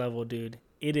masterpiece level, dude.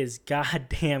 It is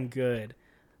goddamn good.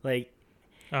 Like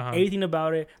everything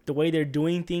about it, the way they're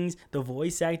doing things, the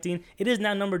voice acting. It is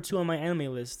now number 2 on my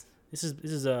anime list. This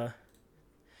is a.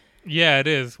 Yeah, it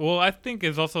is. Well, I think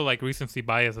it's also like recency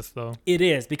bias though. It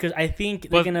is because I think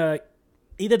they're gonna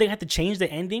either they have to change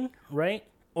the ending, right,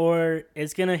 or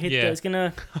it's gonna hit. It's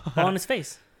gonna fall on his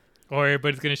face. Or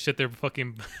everybody's gonna shit their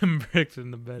fucking bricks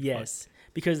in the bed. Yes,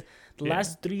 because the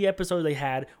last 3 episodes they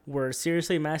had were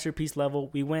seriously masterpiece level.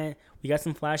 We got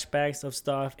some flashbacks of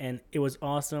stuff, and it was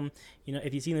awesome. You know,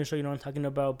 if you've seen the show, you know what I'm talking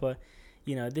about. But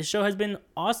you know, this show has been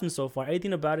awesome so far.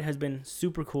 Everything about it has been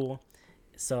super cool.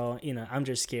 So you know, I'm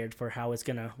just scared for how it's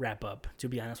gonna wrap up. To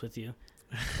be honest with you.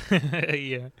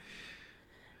 Yeah.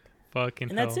 Fucking.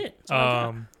 And hell. that's it. That's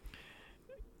all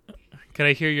I Can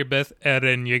I hear your best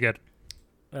Eren Yeager?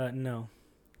 no.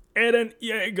 Eren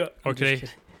Yeager. Okay.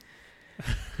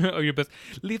 Or your best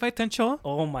Levi Tencho?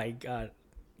 Oh my god.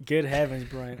 Good heavens,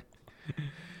 Brian.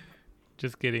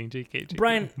 Just kidding, JK.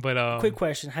 Brian, but quick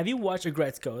question. Have you watched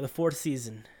Agretzko, the 4th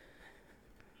season?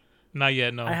 Not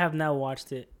yet, no. I have now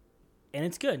watched it, and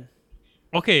it's good.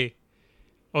 Okay.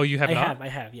 Oh, you have not? I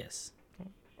have, yes.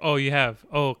 Oh, you have.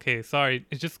 Oh, okay. Sorry.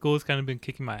 It's just school's kind of been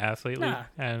kicking my ass lately. Nah,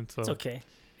 and so it's okay.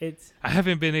 I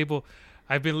haven't been able.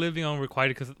 I've been living on required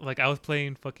because like I was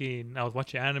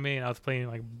watching anime and I was playing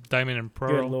like Diamond and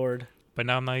Pearl. Good lord. But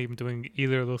now I'm not even doing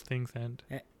either of those things, and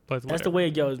but that's the way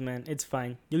it goes, man. It's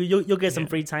fine. You'll get some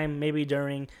free time maybe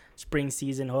during spring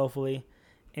season, hopefully,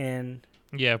 and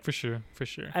yeah, for sure.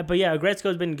 but yeah,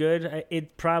 Agretzko's been good.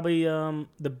 It probably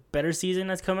the better season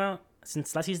that's come out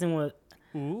since last season was.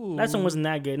 Ooh. Last one wasn't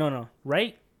that good. No,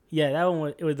 right? Yeah, that one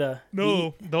was. It was the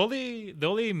the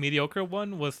only mediocre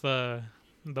one was the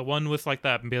one with like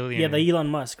that billion. Yeah, the Elon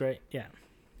Musk, right? Yeah.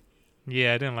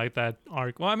 Yeah, I didn't like that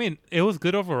arc. Well, I mean, it was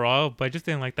good overall, but I just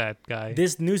didn't like that guy.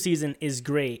 This new season is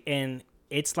great, and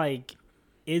it's like,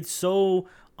 it's so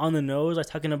on the nose. Like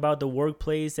talking about the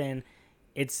workplace, and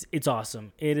it's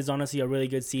awesome. It is honestly a really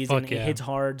good season. Fuck yeah. It hits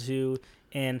hard too,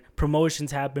 and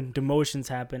promotions happen, demotions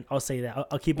happen. I'll say that.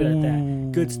 I'll keep it at that.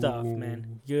 Good stuff,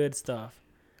 man. Good stuff.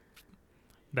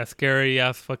 That scary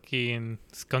ass fucking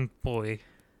skunk boy.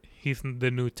 He's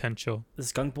the new Tencho. The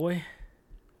skunk boy.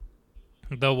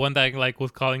 The one that like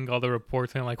was calling all the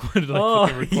reports and like would like Oh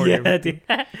fucking record yeah, everything.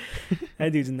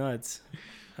 that dude's nuts.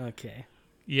 Okay.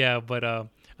 Yeah, but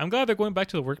I'm glad they're going back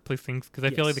to the workplace things because I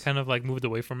feel like Yes. they kind of like moved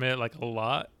away from it like a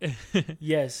lot,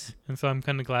 Yes. and so I'm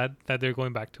kind of glad that they're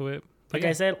going back to it. But Like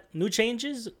I said, new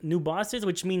changes, new bosses,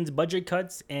 which means budget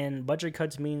cuts, and budget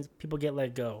cuts means people get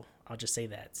let go. I'll just say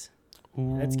that.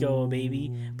 Let's go,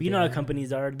 baby. But you know how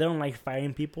companies are. They don't like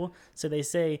firing people. So they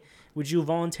say, would you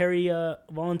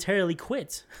voluntarily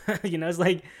quit? You know, it's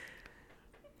like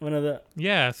one of the...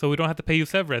 yeah, so we don't have to pay you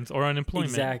severance or unemployment.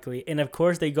 Exactly. And of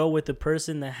course, they go with the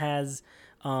person that has,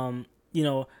 you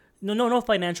know, no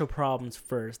financial problems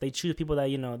first. They choose people that,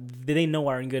 you know, they know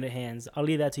are in good hands. I'll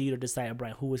leave that to you to decide,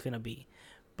 Brian, who it's going to be.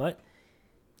 But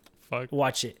Fuck.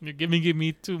 watch it. You're giving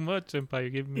me too much, Empire. You're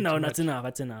giving me No, too that's much. enough.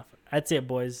 That's enough. That's it,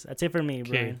 boys. That's it for me,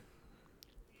 Brian.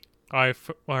 All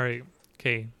right.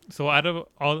 Okay. So out of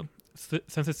all,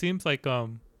 since it seems like all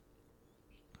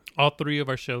 3 of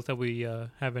our shows that we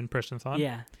have impressions on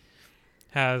Yeah.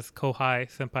 has Kohai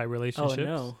Senpai Oh, relationships.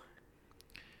 no.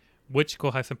 Which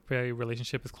Kohai Senpai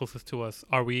relationship is closest to us?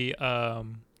 Are we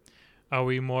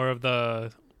more of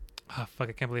the I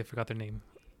can't believe I forgot their name.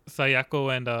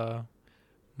 Sayako and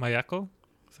Mayako?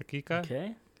 Sakika?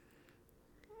 Okay.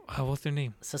 What's their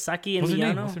name? Sasaki and What's their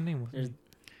name? Miyano. What's their name? There's-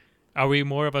 Are we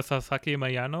more of a Sasaki and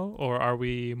Mayano, or are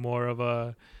we more of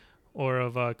a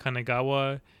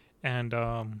Kanagawa and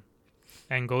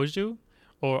Goju,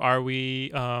 or are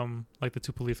we like the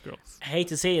 2 police girls? I hate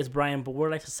to say it's Brian, but we're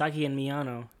like Sasaki and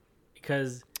Miyano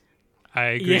because I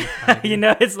agree. yeah, I agree. you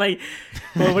know, it's like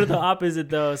well, we're the opposite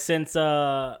though. Since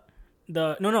it's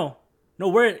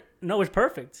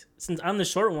perfect. Since I'm the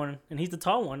short one and he's the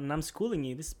tall one, and I'm schooling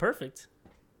you, this is perfect.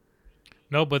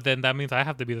 No, but then that means I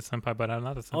have to be the senpai, but I'm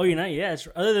not the senpai. Oh, you're not? Yeah.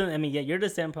 Other than, I mean, yeah, you're the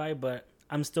senpai, but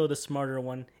I'm still the smarter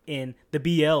one in the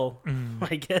BL,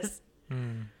 I guess.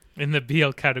 In the BL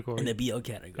category. In the BL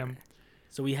category.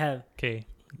 So we have. Okay.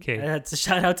 That's a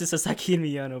shout out to Sasaki and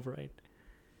Miyano, Brian.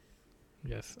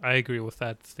 Yes, I agree with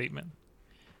that statement.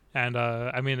 And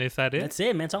I mean, is that it? That's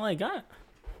it, man. That's all I got.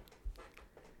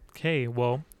 Okay,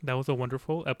 well, that was a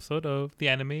wonderful episode of the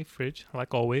Anime Fridge,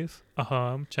 like always.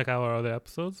 Check out our other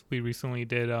episodes. We recently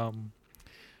did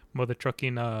Mother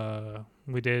Trucking.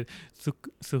 We did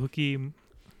Suki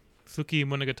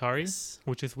Monogatari, Yes.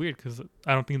 which is weird because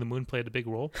I don't think the moon played a big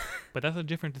role, but that's a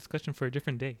different discussion for a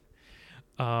different day.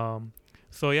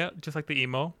 So yeah, just like the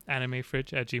email,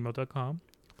 animefridge@gmail.com.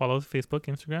 Follow us Facebook,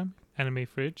 Instagram, Anime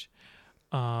Fridge.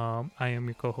 I am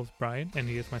your co-host Brian, and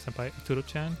he is my senpai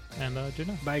Arturo-chan and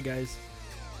Jenna. Bye, guys.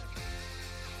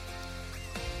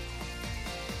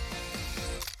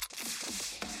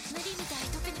 無理みたい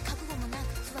特に覚悟もな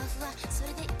くふわふわそ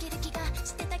れでいける気が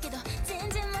してたけど全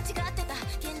然間違ってた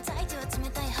現在地は冷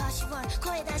たいハーシュワール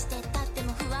声出して立って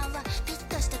も不安はピッ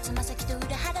としたつま先と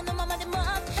裏腹のままでもっ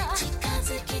と近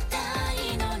づきた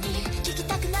いのに聞き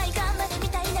たくない頑張れみ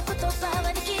たいな言葉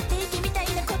割り切っていけみたい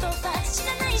な言葉知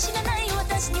らない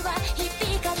私には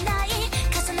響かない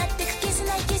重なってく消せ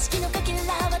ない景色のかけら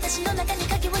私の中に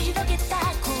影を広げた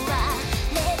壊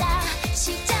れだ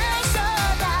しちゃう